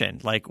solution?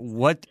 Like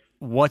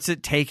what's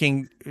it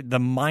taking, the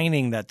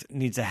mining that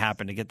needs to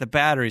happen to get the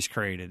batteries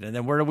created? And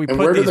then where do we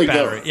put these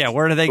batteries? Yeah,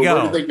 where do they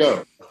go? Where do they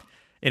go?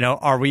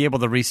 Are we able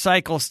to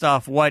recycle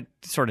stuff? What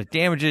sort of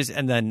damages?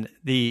 And then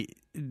the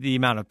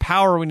amount of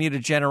power we need to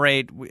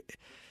generate. Where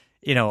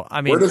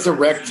does a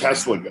wrecked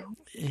Tesla go?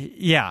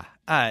 Yeah.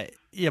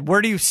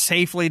 Where do you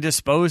safely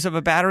dispose of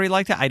a battery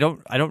like that? I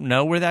don't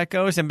know where that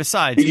goes. And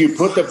besides, do you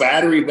put the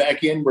battery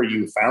back in where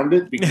you found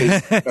it?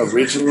 Because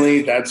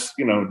originally that's,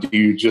 do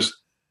you just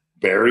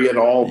bury it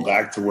all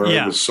back to where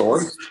it was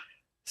sourced?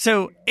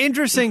 So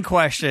interesting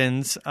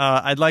questions.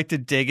 I'd like to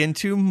dig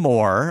into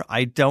more.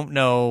 I don't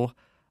know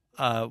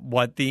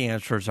what the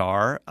answers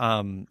are.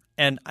 And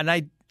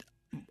I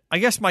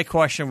guess my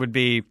question would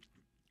be,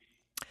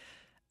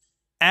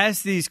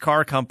 as these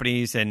car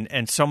companies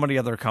and so many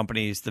other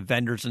companies, the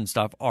vendors and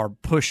stuff, are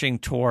pushing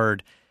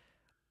toward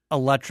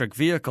electric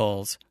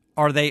vehicles,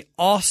 are they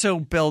also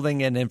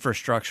building an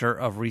infrastructure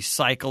of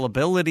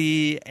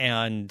recyclability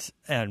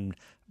and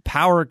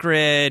power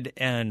grid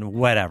and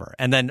whatever?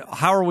 And then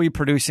how are we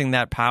producing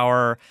that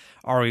power?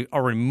 Are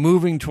we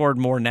moving toward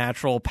more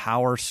natural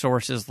power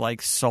sources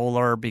like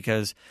solar?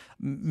 Because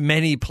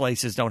many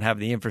places don't have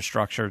the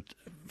infrastructure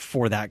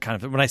for that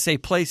kind of. When I say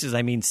places,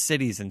 I mean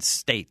cities and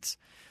states.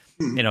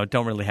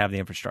 Don't really have the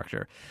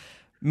infrastructure.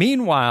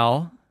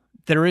 Meanwhile,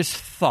 there is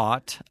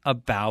thought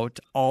about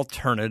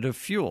alternative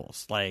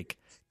fuels, like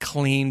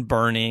clean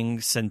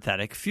burning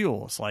synthetic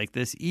fuels, like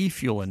this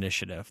e-fuel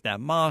initiative that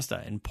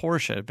Mazda and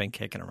Porsche have been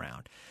kicking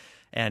around.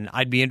 And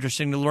I'd be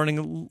interested in learning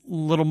a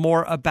little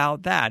more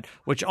about that,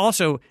 which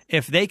also,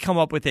 if they come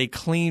up with a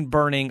clean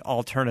burning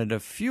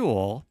alternative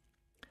fuel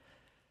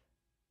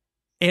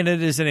and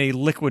it is in a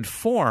liquid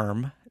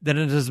form, then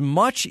it is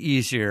much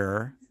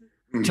easier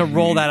to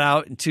roll that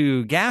out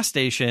into gas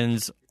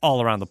stations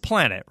all around the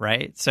planet,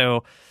 right?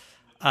 So,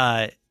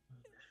 there's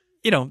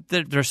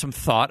some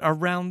thought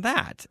around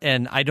that.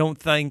 And I don't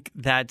think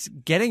that's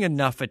getting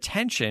enough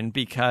attention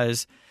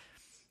because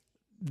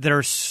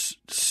there's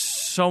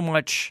so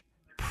much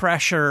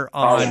pressure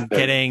on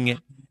getting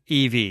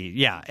EV.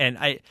 Yeah.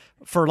 And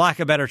for lack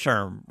of a better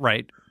term,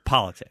 right,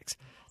 politics.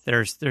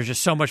 There's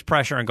just so much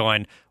pressure on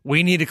going,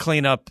 we need to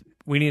clean up.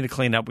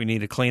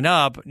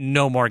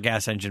 No more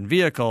gas engine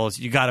vehicles.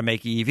 You got to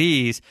make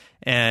EVs.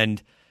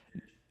 And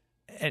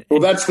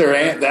that's their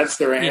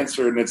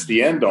answer, and it's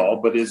the end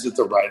all. But is it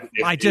the right?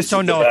 I just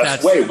don't know if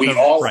that's way. We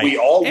all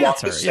want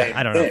the same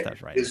I don't thing. know if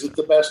that's right. Is it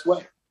the best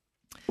way?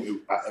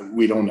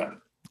 We don't know.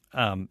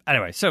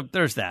 Anyway, so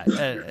there's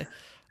that.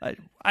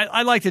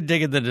 I'd like to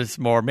dig into this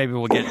more. Maybe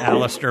we'll get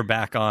Alistair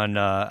back on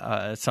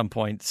at some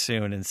point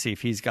soon and see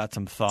if he's got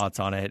some thoughts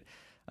on it.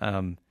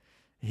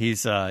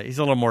 He's a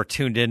little more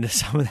tuned into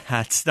some of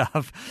that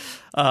stuff.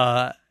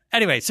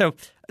 Anyway, so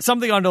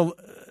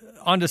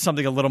onto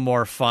something a little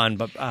more fun.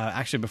 But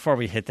actually, before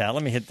we hit that,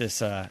 let me hit this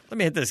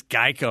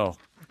Geico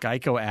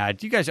ad.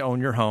 Do you guys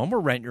own your home or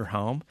rent your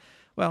home?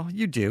 Well,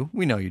 you do.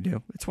 We know you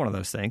do. It's one of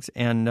those things,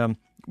 and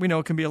we know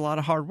it can be a lot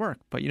of hard work.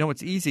 But you know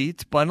what's easy?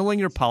 It's bundling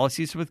your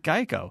policies with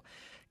Geico.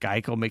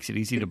 Geico makes it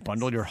easy to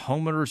bundle your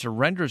homeowners or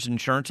renters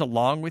insurance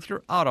along with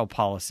your auto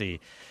policy.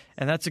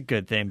 And that's a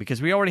good thing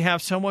because we already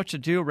have so much to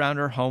do around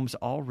our homes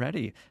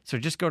already. So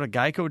just go to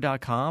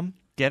geico.com,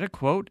 get a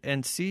quote,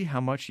 and see how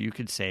much you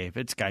could save.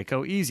 It's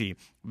Geico easy.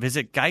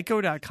 Visit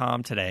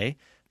geico.com today.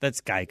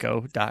 That's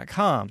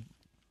geico.com.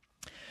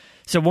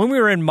 So when we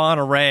were in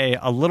Monterey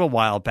a little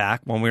while back,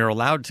 when we were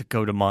allowed to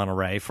go to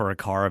Monterey for a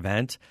car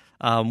event,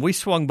 we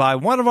swung by.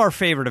 One of our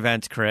favorite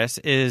events, Chris,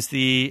 is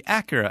the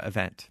Acura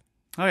event.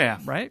 Oh, yeah.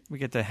 Right? We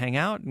get to hang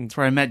out. That's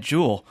where I met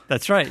Jewel.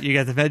 That's right. You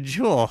got to meet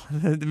Jewel,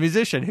 the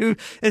musician, who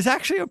is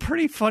actually a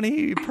pretty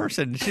funny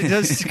person. She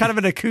does kind of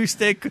an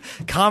acoustic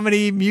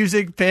comedy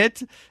music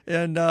bit.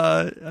 And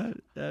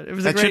it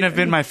was that shouldn't have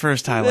been my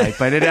first highlight,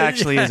 but it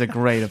actually is a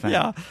great event.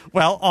 Yeah.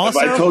 Well, also.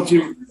 Have I told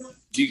you,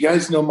 do you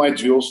guys know my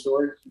Jewel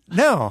story?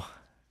 No.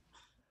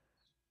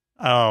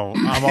 Oh,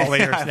 I'm all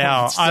ears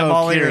now. I'm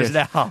all ears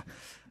now.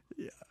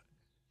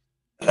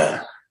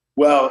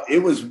 Well,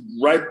 it was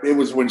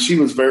when she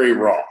was very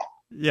raw.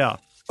 Yeah.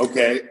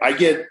 Okay. I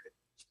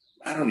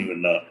don't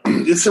even know.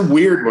 It's a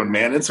weird one,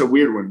 man. It's a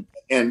weird one.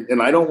 And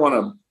I don't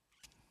want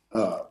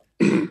to,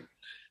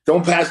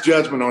 don't pass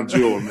judgment on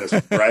Jewel in this,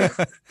 right?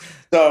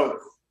 So,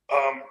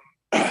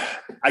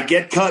 I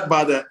get cut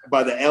by the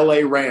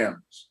LA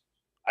Rams.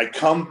 I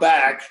come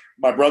back.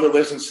 My brother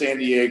lives in San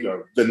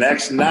Diego. The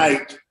next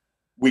night,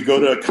 we go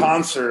to a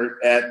concert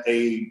at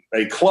a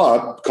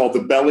club called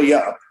the Belly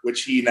Up,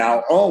 which he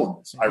now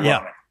owns, ironically.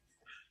 Yeah.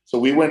 So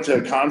we went to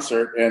a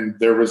concert, and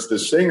there was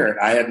this singer, and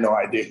I had no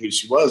idea who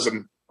she was,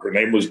 and her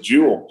name was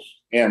Jewel.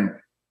 And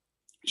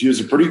she was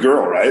a pretty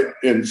girl, right?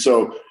 And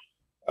so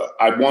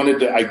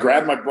I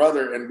grabbed my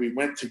brother, and we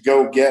went to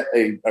go get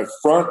a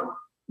front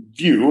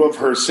view of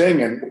her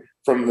singing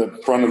from the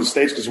front of the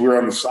stage because we were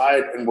on the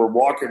side, and we're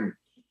walking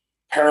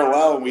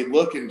parallel, and we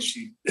look, and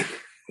she's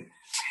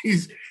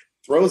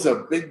throws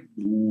a big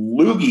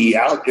loogie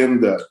out in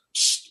the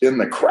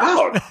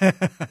crowd.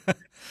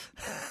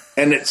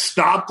 And it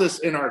stopped us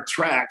in our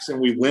tracks,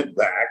 and we went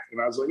back, and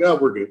I was like, oh,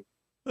 we're good.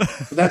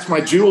 So that's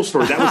my Jewel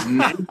story. That was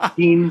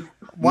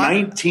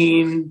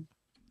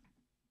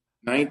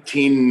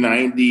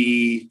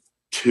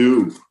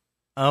 1992.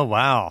 Oh,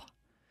 wow.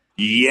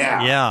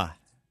 Yeah. Yeah.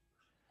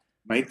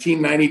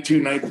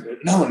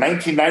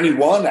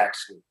 1991,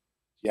 actually.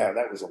 Yeah,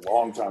 that was a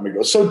long time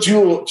ago. So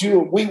Jewel,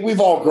 we've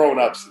all grown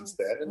up since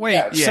then.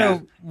 Wait,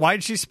 so why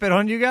did she spit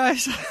on you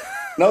guys?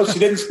 No, she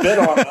didn't spit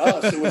on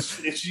us.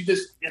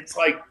 It's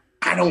like,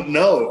 I don't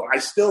know. I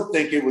still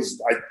think it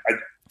was.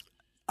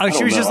 Oh,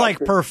 she was know. just like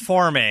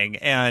performing,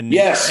 and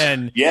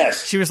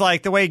yes. she was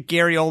like the way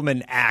Gary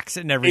Oldman acts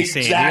in every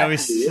scene. He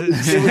always,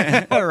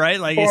 it was right?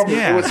 Like,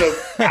 it was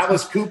a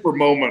Alice Cooper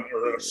moment,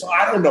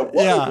 I don't know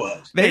what it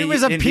was. Maybe it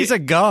was a piece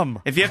of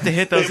gum. If you have to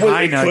hit those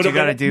high notes, you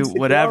got to do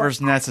whatever's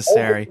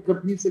necessary. A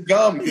piece of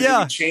gum.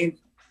 Yeah.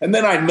 And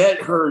then I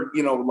met her,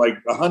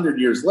 like 100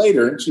 years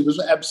later, and she was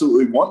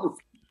absolutely wonderful.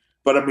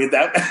 But I mean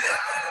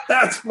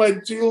that's my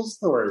Jewel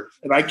story,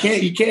 and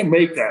you can't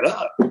make that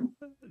up.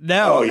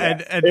 No,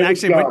 and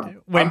actually,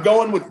 I'm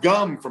going with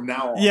gum from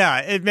now on.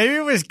 Yeah, maybe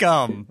it was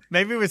gum.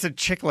 Maybe it was a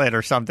chiclet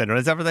or something.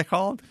 Is that what they're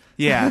called?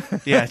 Yeah,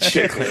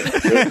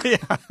 chiclet.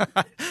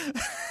 Yeah.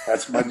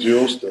 That's my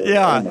Jewel story.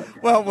 Yeah. Oh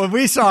well, when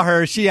we saw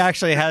her, she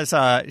actually has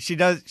she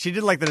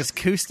did like this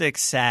acoustic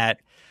set,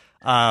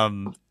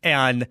 and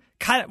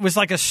kind of was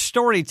like a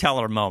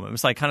storyteller moment. It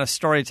was like kind of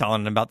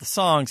storytelling about the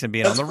songs and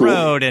being on the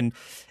road, and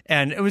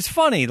it was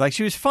funny. Like,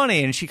 she was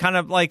funny, and she kind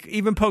of like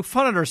even poked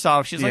fun at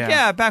herself. She's like,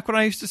 yeah, back when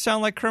I used to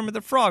sound like Kermit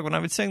the Frog when I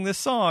would sing this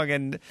song,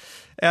 and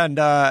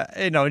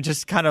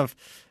just kind of,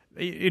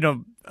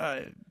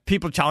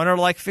 people telling her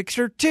like, fix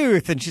your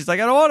tooth, and she's like,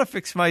 I don't want to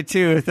fix my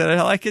tooth, and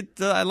I like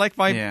it. I like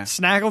my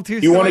snaggle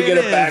tooth. You want to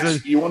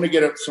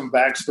get some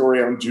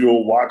backstory on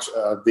Jewel? Watch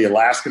The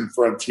Alaskan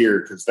Frontier,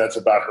 because that's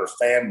about her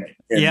family.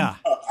 And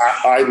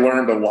I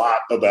learned a lot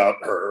about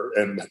her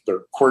and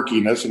their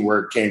quirkiness and where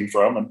it came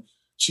from, and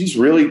she's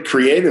really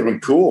creative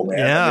and cool, man.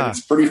 Yeah. I mean,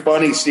 it's pretty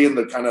funny seeing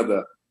the kind of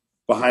the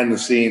behind the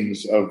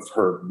scenes of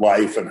her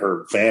life and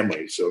her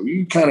family. So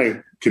you kind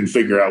of can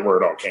figure out where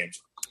it all came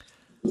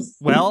from.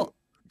 Well,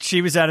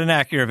 she was at an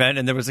Acura event,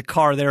 and there was a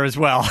car there as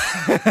well.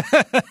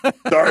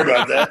 Sorry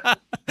about that.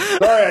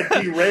 Sorry,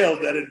 I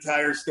derailed that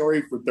entire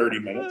story for 30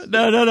 minutes.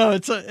 No,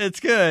 it's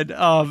good.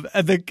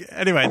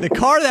 Anyway, the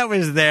car that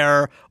was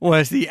there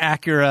was the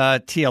Acura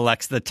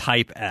TLX, the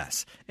Type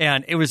S,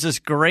 and it was this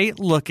great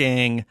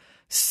looking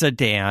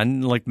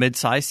sedan, like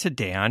mid-sized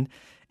sedan,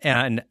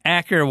 and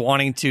Acura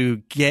wanting to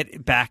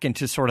get back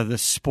into sort of the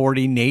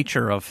sporty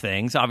nature of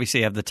things. Obviously,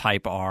 you have the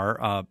Type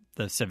R,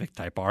 the Civic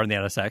Type R, and the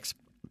NSX.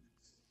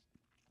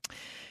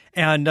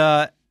 And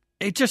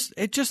it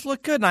just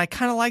looked good, and I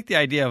kind of like the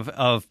idea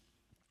of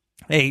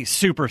a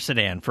super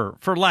sedan, for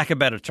lack of a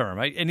better term.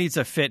 It needs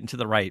to fit into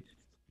the right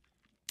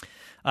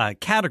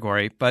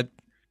category, but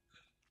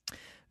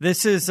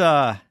this is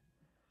I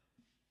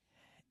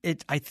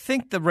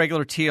think the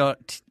regular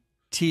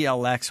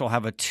TLX will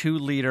have a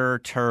 2-liter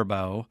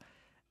turbo,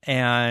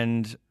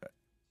 and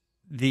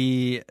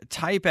the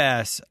Type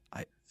S,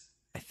 I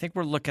think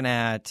we're looking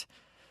at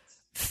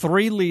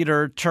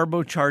 3-liter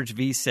turbocharged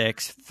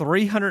V6,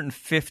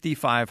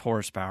 355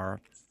 horsepower,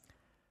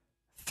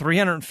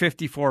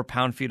 354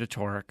 pound-feet of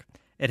torque.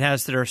 It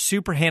has their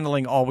super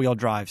handling all-wheel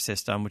drive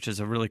system, which is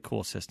a really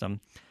cool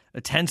system, a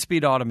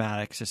 10-speed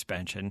automatic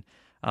suspension.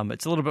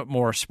 It's a little bit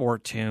more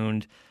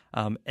sport-tuned.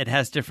 It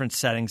has different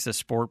settings, the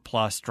Sport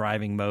Plus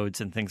driving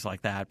modes and things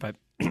like that. But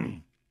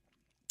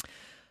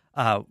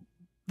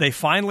they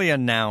finally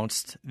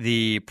announced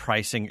the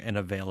pricing and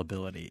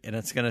availability, and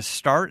it's going to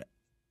start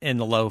in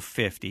the low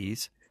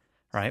 50s,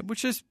 right?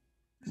 Which is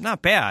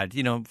not bad,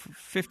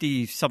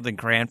 50-something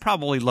grand,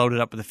 probably loaded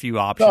up with a few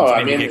options.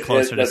 No, maybe get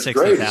closer to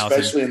 60,000. Great,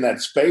 especially in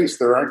that space.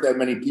 There aren't that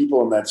many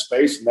people in that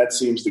space, and that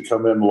seems to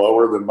come in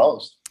lower than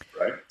most,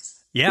 right?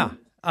 Yeah.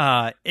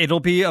 It'll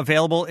be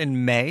available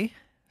in May,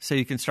 so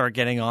you can start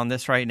getting on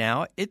this right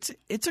now. It's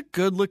a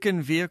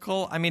good-looking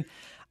vehicle. I mean,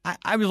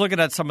 I was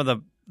looking at some of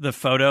the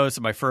photos,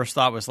 and my first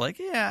thought was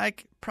like, I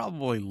could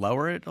probably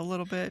lower it a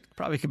little bit.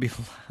 Probably could be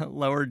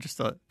lowered just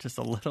a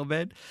little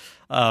bit.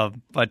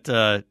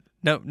 But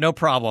no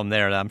problem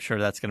there. I'm sure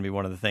that's going to be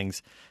one of the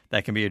things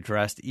that can be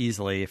addressed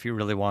easily if you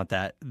really want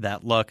that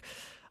look.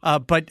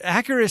 But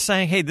Acura is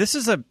saying, hey, this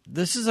is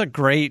a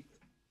great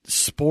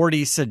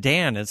sporty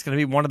sedan. It's going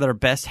to be one of their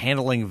best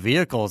handling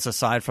vehicles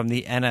aside from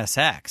the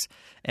NSX.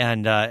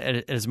 And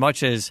as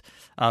much as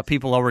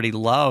people already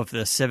love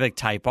the Civic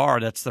Type R,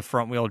 that's the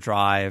front-wheel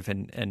drive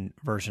and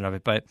version of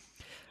it. But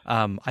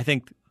I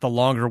think the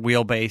longer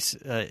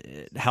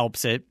wheelbase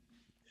helps it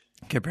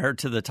compared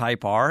to the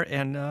Type R,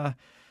 and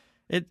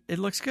it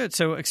looks good.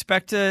 So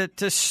expect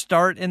to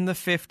start in the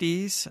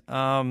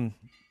 50s.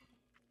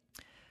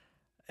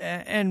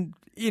 And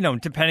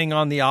depending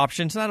on the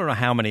options, I don't know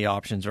how many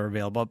options are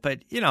available, but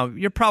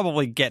you're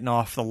probably getting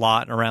off the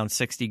lot around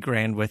 60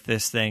 grand with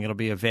this thing. It'll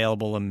be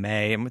available in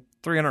May, and with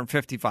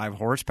 355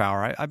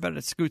 horsepower, I bet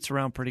it scoots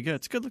around pretty good.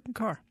 It's a good looking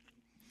car.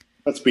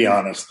 Let's be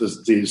honest. The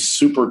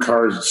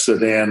supercar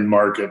sedan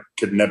market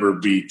could never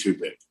be too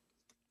big,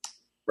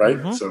 right?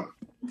 Mm-hmm. So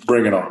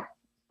bring it on.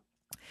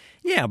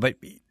 Yeah, but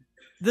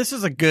this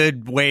is a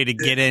good way to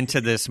get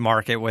into this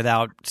market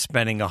without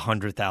spending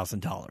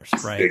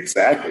 $100,000, right?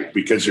 Exactly,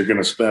 because you're going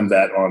to spend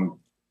that on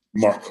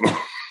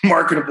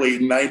marketably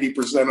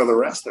 90% of the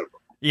rest of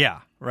them.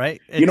 Yeah,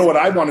 right. What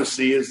I want to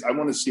see is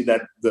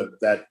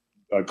that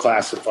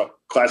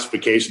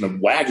classification of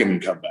wagon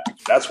come back.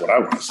 That's what I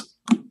want to see.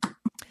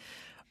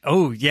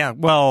 Oh yeah,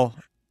 well,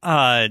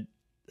 our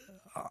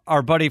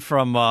our buddy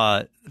from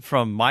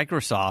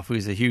Microsoft,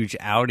 who's a huge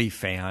Audi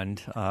fan,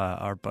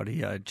 our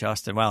buddy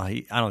Justin. Well,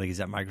 I don't think he's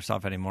at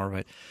Microsoft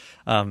anymore,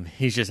 but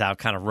he's just out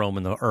kind of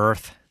roaming the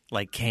earth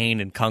like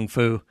Kane and Kung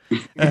Fu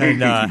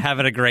and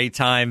having a great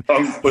time.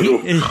 Kung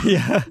Fu.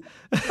 Yeah.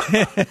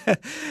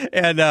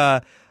 And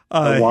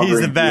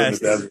he's the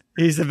best.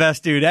 He's the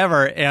best dude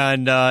ever.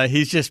 And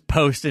he's just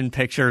posting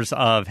pictures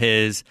of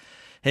his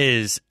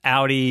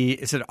Audi,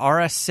 is it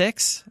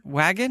RS6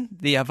 wagon?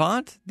 The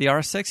Avant? The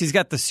RS6? He's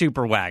got the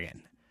super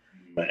wagon.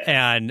 Man.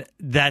 And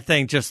that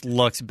thing just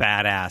looks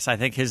badass. I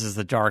think his is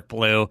the dark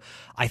blue.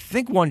 I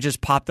think one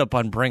just popped up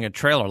on Bring a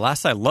Trailer.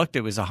 Last I looked,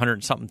 it was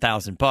 $100-something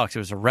thousand bucks. It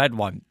was a red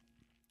one.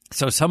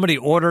 So somebody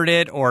ordered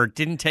it or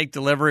didn't take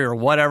delivery or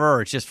whatever,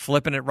 or it's just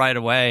flipping it right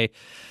away.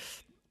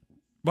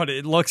 But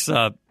it looks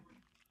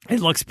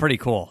pretty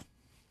cool.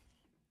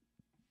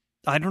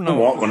 I don't know. I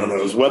want one of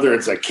those, whether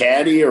it's a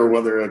Caddy or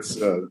whether it's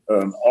an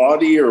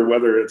Audi or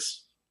whether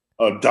it's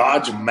a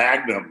Dodge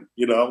Magnum.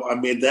 You know, I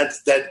mean,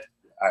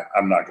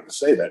 I'm not going to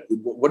say that.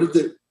 What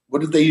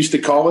did they used to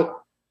call it?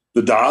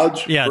 The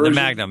Dodge? Yeah, version?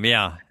 The Magnum.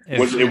 Yeah, it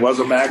was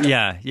a Magnum.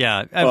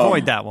 Yeah.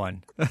 Avoid that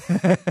one.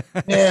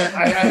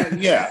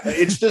 Yeah.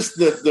 It's just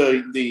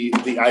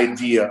the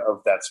idea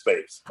of that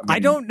space. I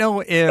don't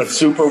know if a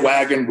super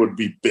wagon would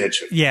be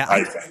bitching. Yeah,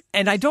 I think.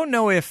 And I don't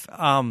know if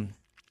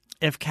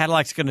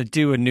Cadillac's going to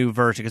do a new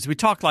version, because we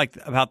talked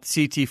about the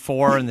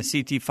CT4 and the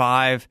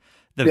CT5,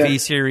 the V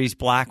Series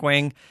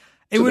Blackwing.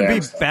 It would be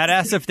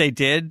badass if they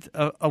did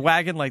a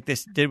wagon like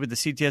this did with the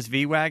CTS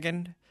V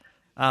wagon.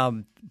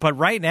 But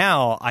right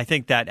now, I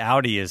think that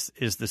Audi is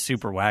the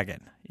super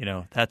wagon. You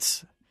know,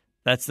 that's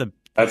the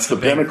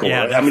pinnacle.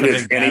 Yeah, right? I mean,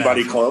 is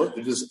anybody close?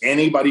 Does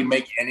anybody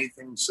make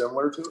anything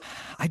similar to it?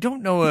 I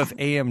don't know if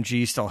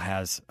AMG still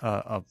has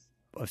a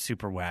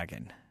super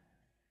wagon.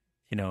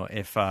 You know,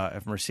 if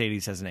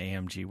Mercedes has an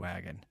AMG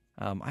wagon.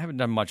 I haven't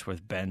done much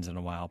with Benz in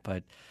a while,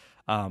 but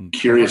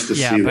curious to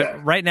see that.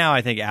 But right now,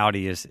 I think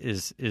Audi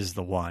is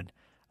the one.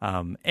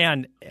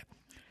 And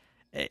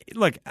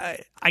look,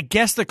 I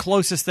guess the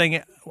closest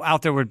thing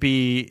out there would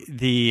be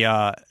the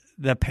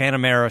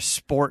Panamera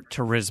Sport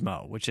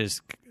Turismo, which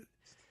is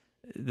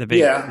the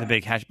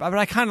big hatch. But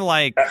I kind of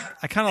like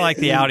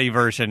the Audi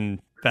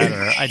version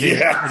better. I do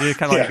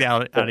kind of like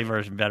the Audi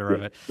version better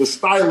of it. The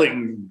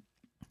styling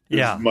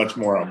is much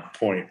more on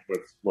point with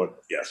what.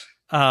 Yes.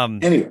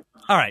 Anyway.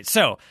 All right.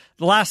 So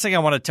the last thing I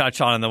want to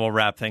touch on, and then we'll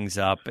wrap things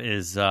up,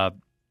 is a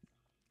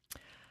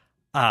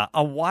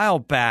while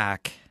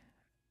back,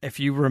 if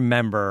you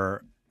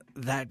remember,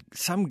 that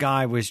some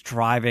guy was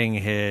driving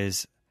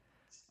his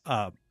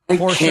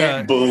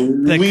Porsche,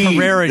 the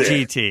Carrera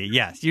GT.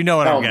 Yes, you know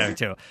what I'm getting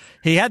to.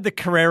 He had the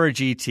Carrera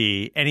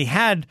GT, and he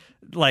had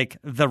like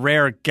the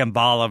rare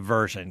Gambala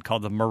version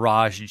called the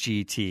Mirage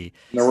GT.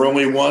 There were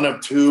only one of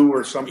two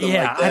or something like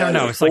that. Yeah, I don't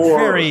know. It's like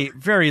very,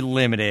 very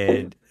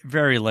limited,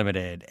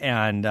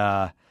 and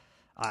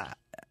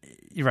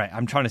you're right.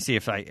 I'm trying to see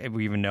if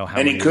we even know how.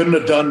 And he couldn't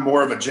have done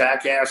more of a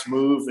jackass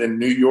move in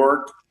New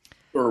York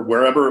or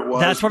wherever it was.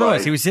 That's what it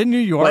was. He was in New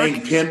York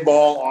playing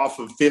pinball off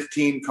of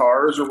 15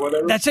 cars or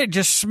whatever. That's it.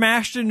 Just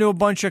smashed into a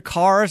bunch of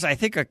cars. I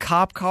think a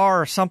cop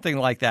car or something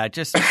like that.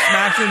 Just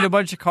smashed into a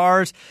bunch of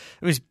cars.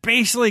 It was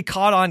basically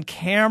caught on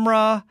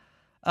camera,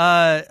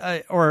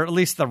 or at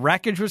least the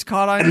wreckage was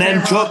caught on camera. And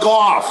then took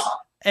off.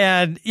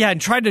 And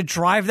tried to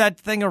drive that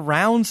thing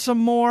around some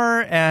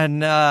more.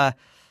 And I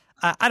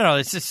don't know.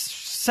 It's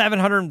just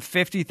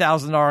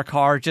 $750,000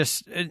 car,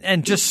 just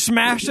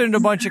smashed into a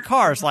bunch of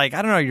cars. Like,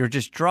 I don't know, you're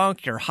just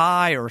drunk, you're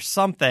high, or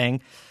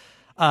something.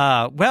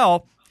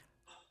 Well,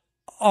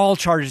 all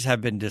charges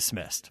have been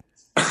dismissed.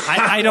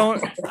 I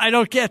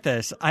don't get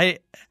this.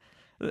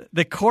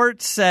 The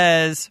court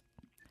says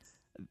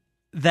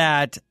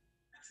that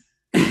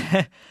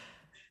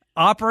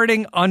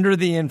operating under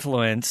the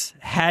influence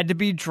had to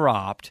be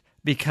dropped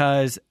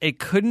because it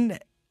couldn't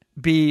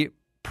be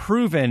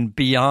proven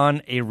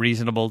beyond a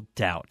reasonable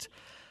doubt.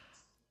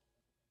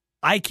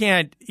 I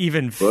can't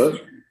even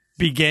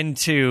begin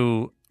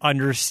to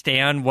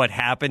understand what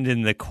happened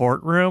in the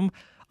courtroom.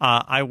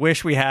 I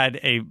wish we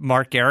had a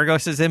Mark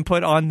Garagos'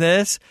 input on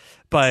this,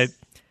 but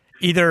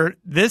either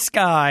this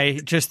guy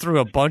just threw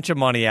a bunch of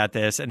money at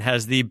this and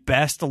has the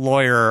best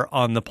lawyer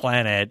on the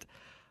planet,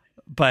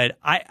 but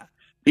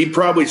he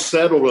probably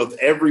settled with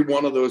every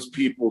one of those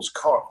people's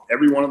car,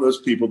 every one of those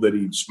people that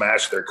he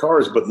smashed their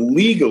cars, but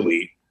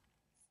legally,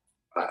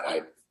 I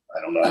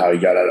don't know how he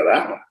got out of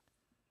that one.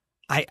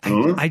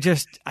 I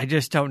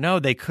just don't know.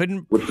 They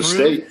couldn't with the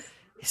state.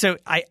 So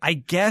I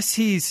guess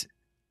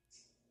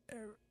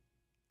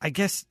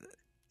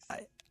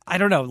I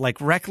don't know, like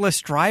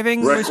reckless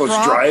driving.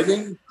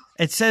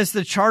 It says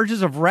the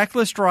charges of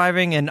reckless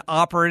driving and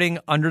operating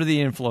under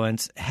the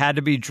influence had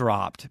to be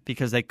dropped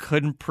because they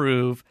couldn't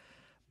prove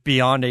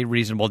beyond a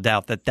reasonable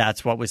doubt that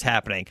that's what was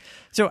happening.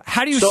 So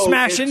how do you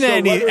smash into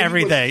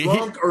everything? He was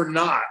drunk or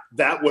not,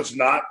 that was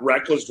not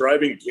reckless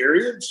driving,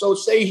 period. So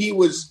say he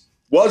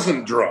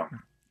wasn't drunk.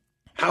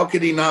 How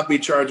could he not be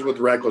charged with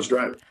reckless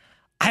driving?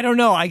 I don't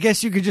know. I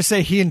guess you could just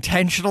say he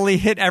intentionally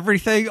hit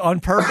everything on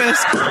purpose,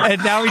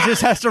 and now he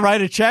just has to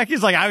write a check.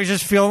 He's like, I was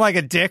just feeling like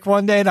a dick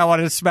one day, and I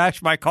wanted to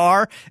smash my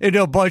car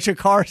into a bunch of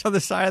cars on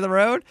the side of the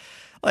road.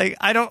 Like,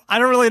 I don't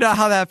really know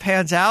how that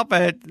pans out,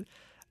 but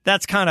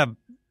that's kind of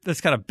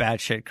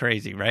batshit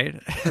crazy,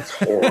 right? It's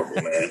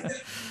horrible,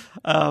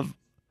 man.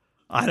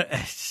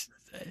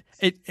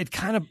 It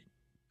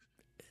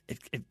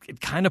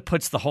kind of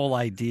puts the whole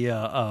idea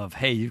of,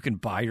 hey, you can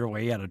buy your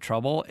way out of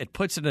trouble. It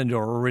puts it into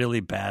a really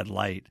bad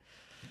light.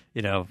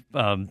 I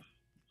don't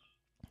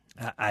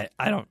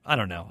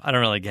know. I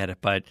don't really get it,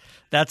 but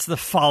that's the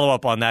follow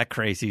up on that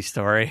crazy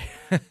story.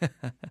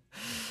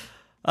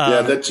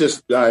 That's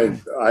just I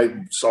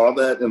saw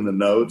that in the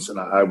notes and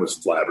I was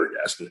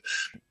flabbergasted.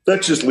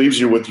 That just leaves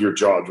you with your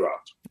jaw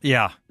dropped.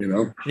 Yeah.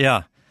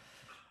 Yeah.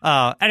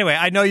 Anyway,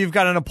 I know you've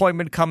got an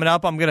appointment coming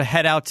up. I'm going to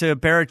head out to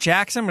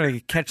Barrett-Jackson. I'm going to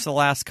catch the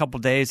last couple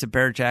of days at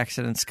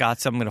Barrett-Jackson and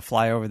Scottsdale. I'm going to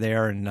fly over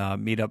there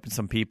and meet up with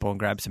some people and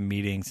grab some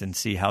meetings and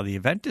see how the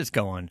event is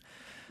going.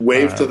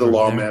 Wave to the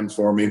lawman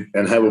for me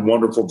and have a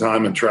wonderful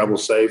time and travel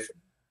safe.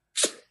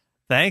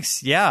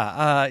 Thanks.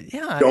 Yeah.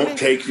 Don't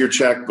take your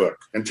checkbook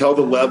and tell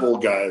the level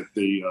guy,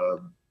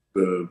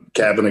 the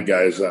cabinet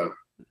guys. The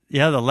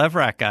lev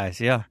rack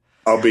guys. Yeah.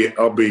 I'll be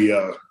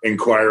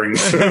inquiring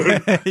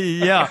soon.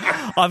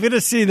 Yeah, I'm going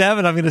to see them,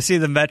 and I'm going to see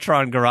the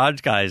Metron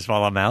Garage guys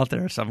while I'm out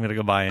there. So I'm going to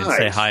go by and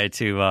say hi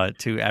to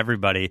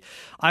everybody.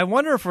 I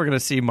wonder if we're going to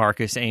see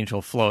Marcus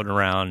Angel floating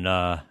around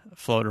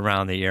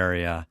the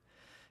area.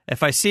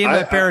 If I see him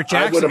at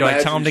Barrett-Jackson, do I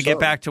tell him to get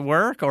back to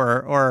work,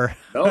 or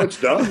no?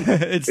 It's done.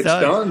 It's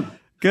done.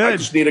 Good. I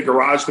just need a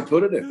garage to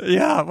put it in.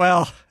 Yeah.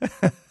 Well.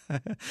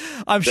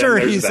 I'm sure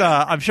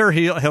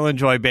he'll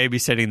enjoy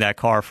babysitting that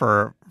car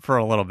for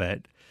a little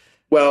bit.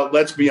 Well,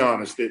 let's be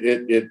honest.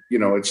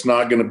 It's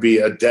not going to be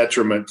a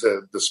detriment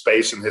to the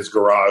space in his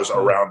garage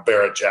around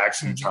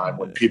Barrett-Jackson time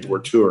when people are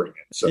touring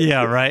it. So,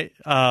 yeah, right.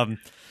 Well,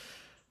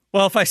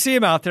 if I see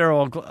him out there,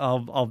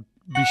 I'll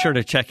be sure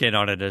to check in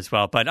on it as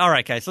well. But all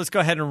right, guys, let's go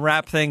ahead and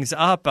wrap things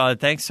up.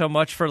 Thanks so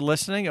much for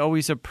listening.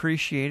 Always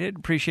appreciate it.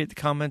 Appreciate the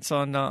comments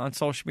on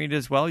social media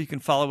as well. You can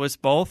follow us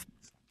both,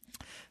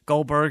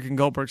 Goldberg and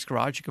Goldberg's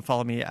Garage. You can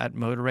follow me at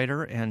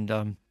Moderator And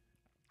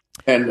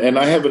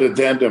I have an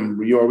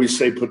addendum. You always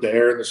say put the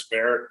air in the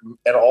spare,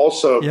 and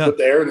also put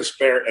the air in the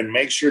spare, and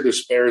make sure the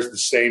spare is the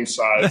same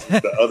size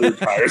as the other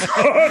tires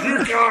on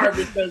your car,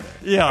 because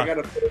I got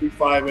a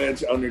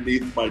 35-inch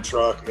underneath my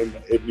truck, and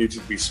it needs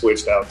to be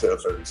switched out to a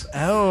 37.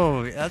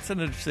 Oh, that's an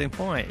interesting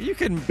point. You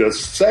can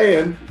just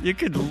saying you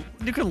could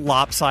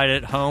lopside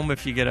it home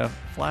if you get a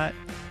flat.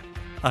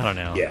 I don't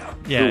know. Yeah.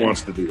 Who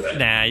wants to do that?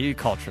 Nah, you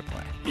call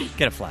AAA.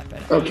 Get a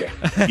flatbed. Okay.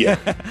 Yeah.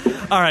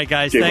 All right,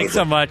 guys. Thanks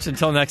so much.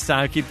 Until next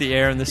time, keep the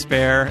air in the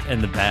spare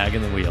and the bag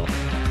in the wheel.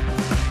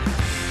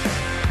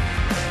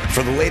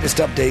 For the latest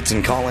updates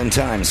and call-in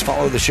times,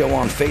 follow the show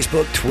on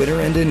Facebook,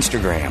 Twitter, and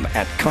Instagram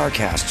at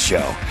CarCast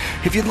Show.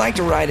 If you'd like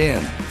to write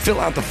in, fill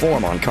out the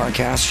form on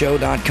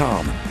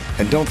CarCastShow.com.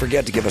 And don't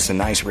forget to give us a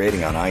nice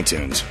rating on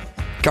iTunes.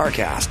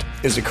 CarCast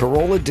is a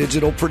Corolla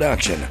Digital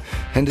production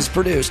and is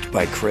produced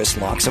by Chris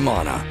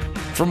Loxamana.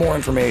 For more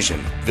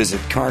information,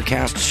 visit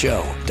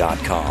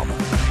CarCastShow.com.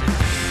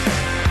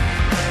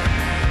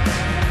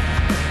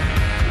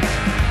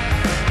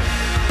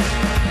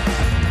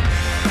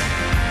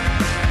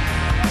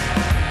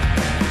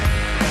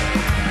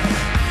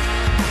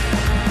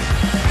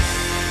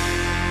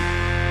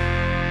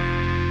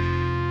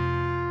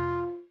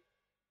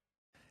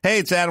 Hey,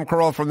 it's Adam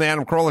Carolla from the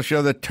Adam Carolla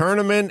Show. The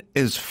tournament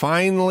is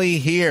finally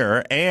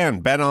here,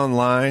 and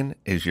BetOnline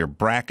is your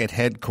bracket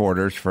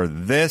headquarters for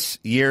this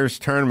year's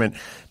tournament.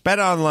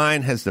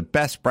 BetOnline has the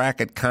best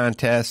bracket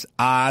contests,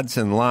 odds,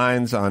 and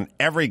lines on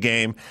every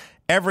game,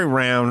 every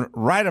round,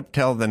 right up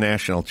till the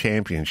national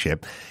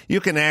championship.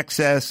 You can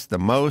access the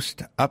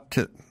most up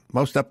to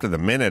the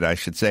minute, I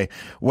should say,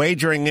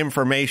 wagering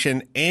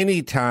information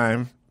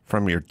anytime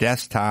from your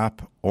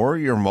desktop or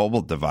your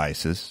mobile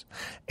devices,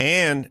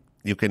 and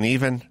you can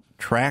even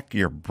track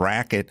your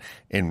bracket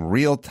in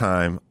real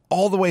time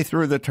all the way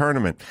through the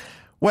tournament.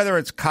 Whether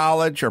it's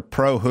college or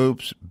pro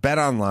hoops,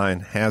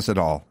 BetOnline has it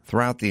all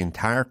throughout the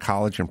entire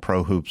college and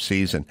pro hoops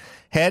season.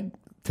 Head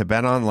to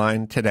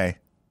BetOnline today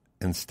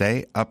and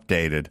stay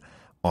updated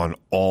on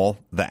all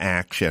the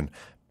action.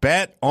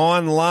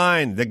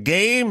 BetOnline, the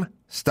game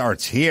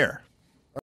starts here.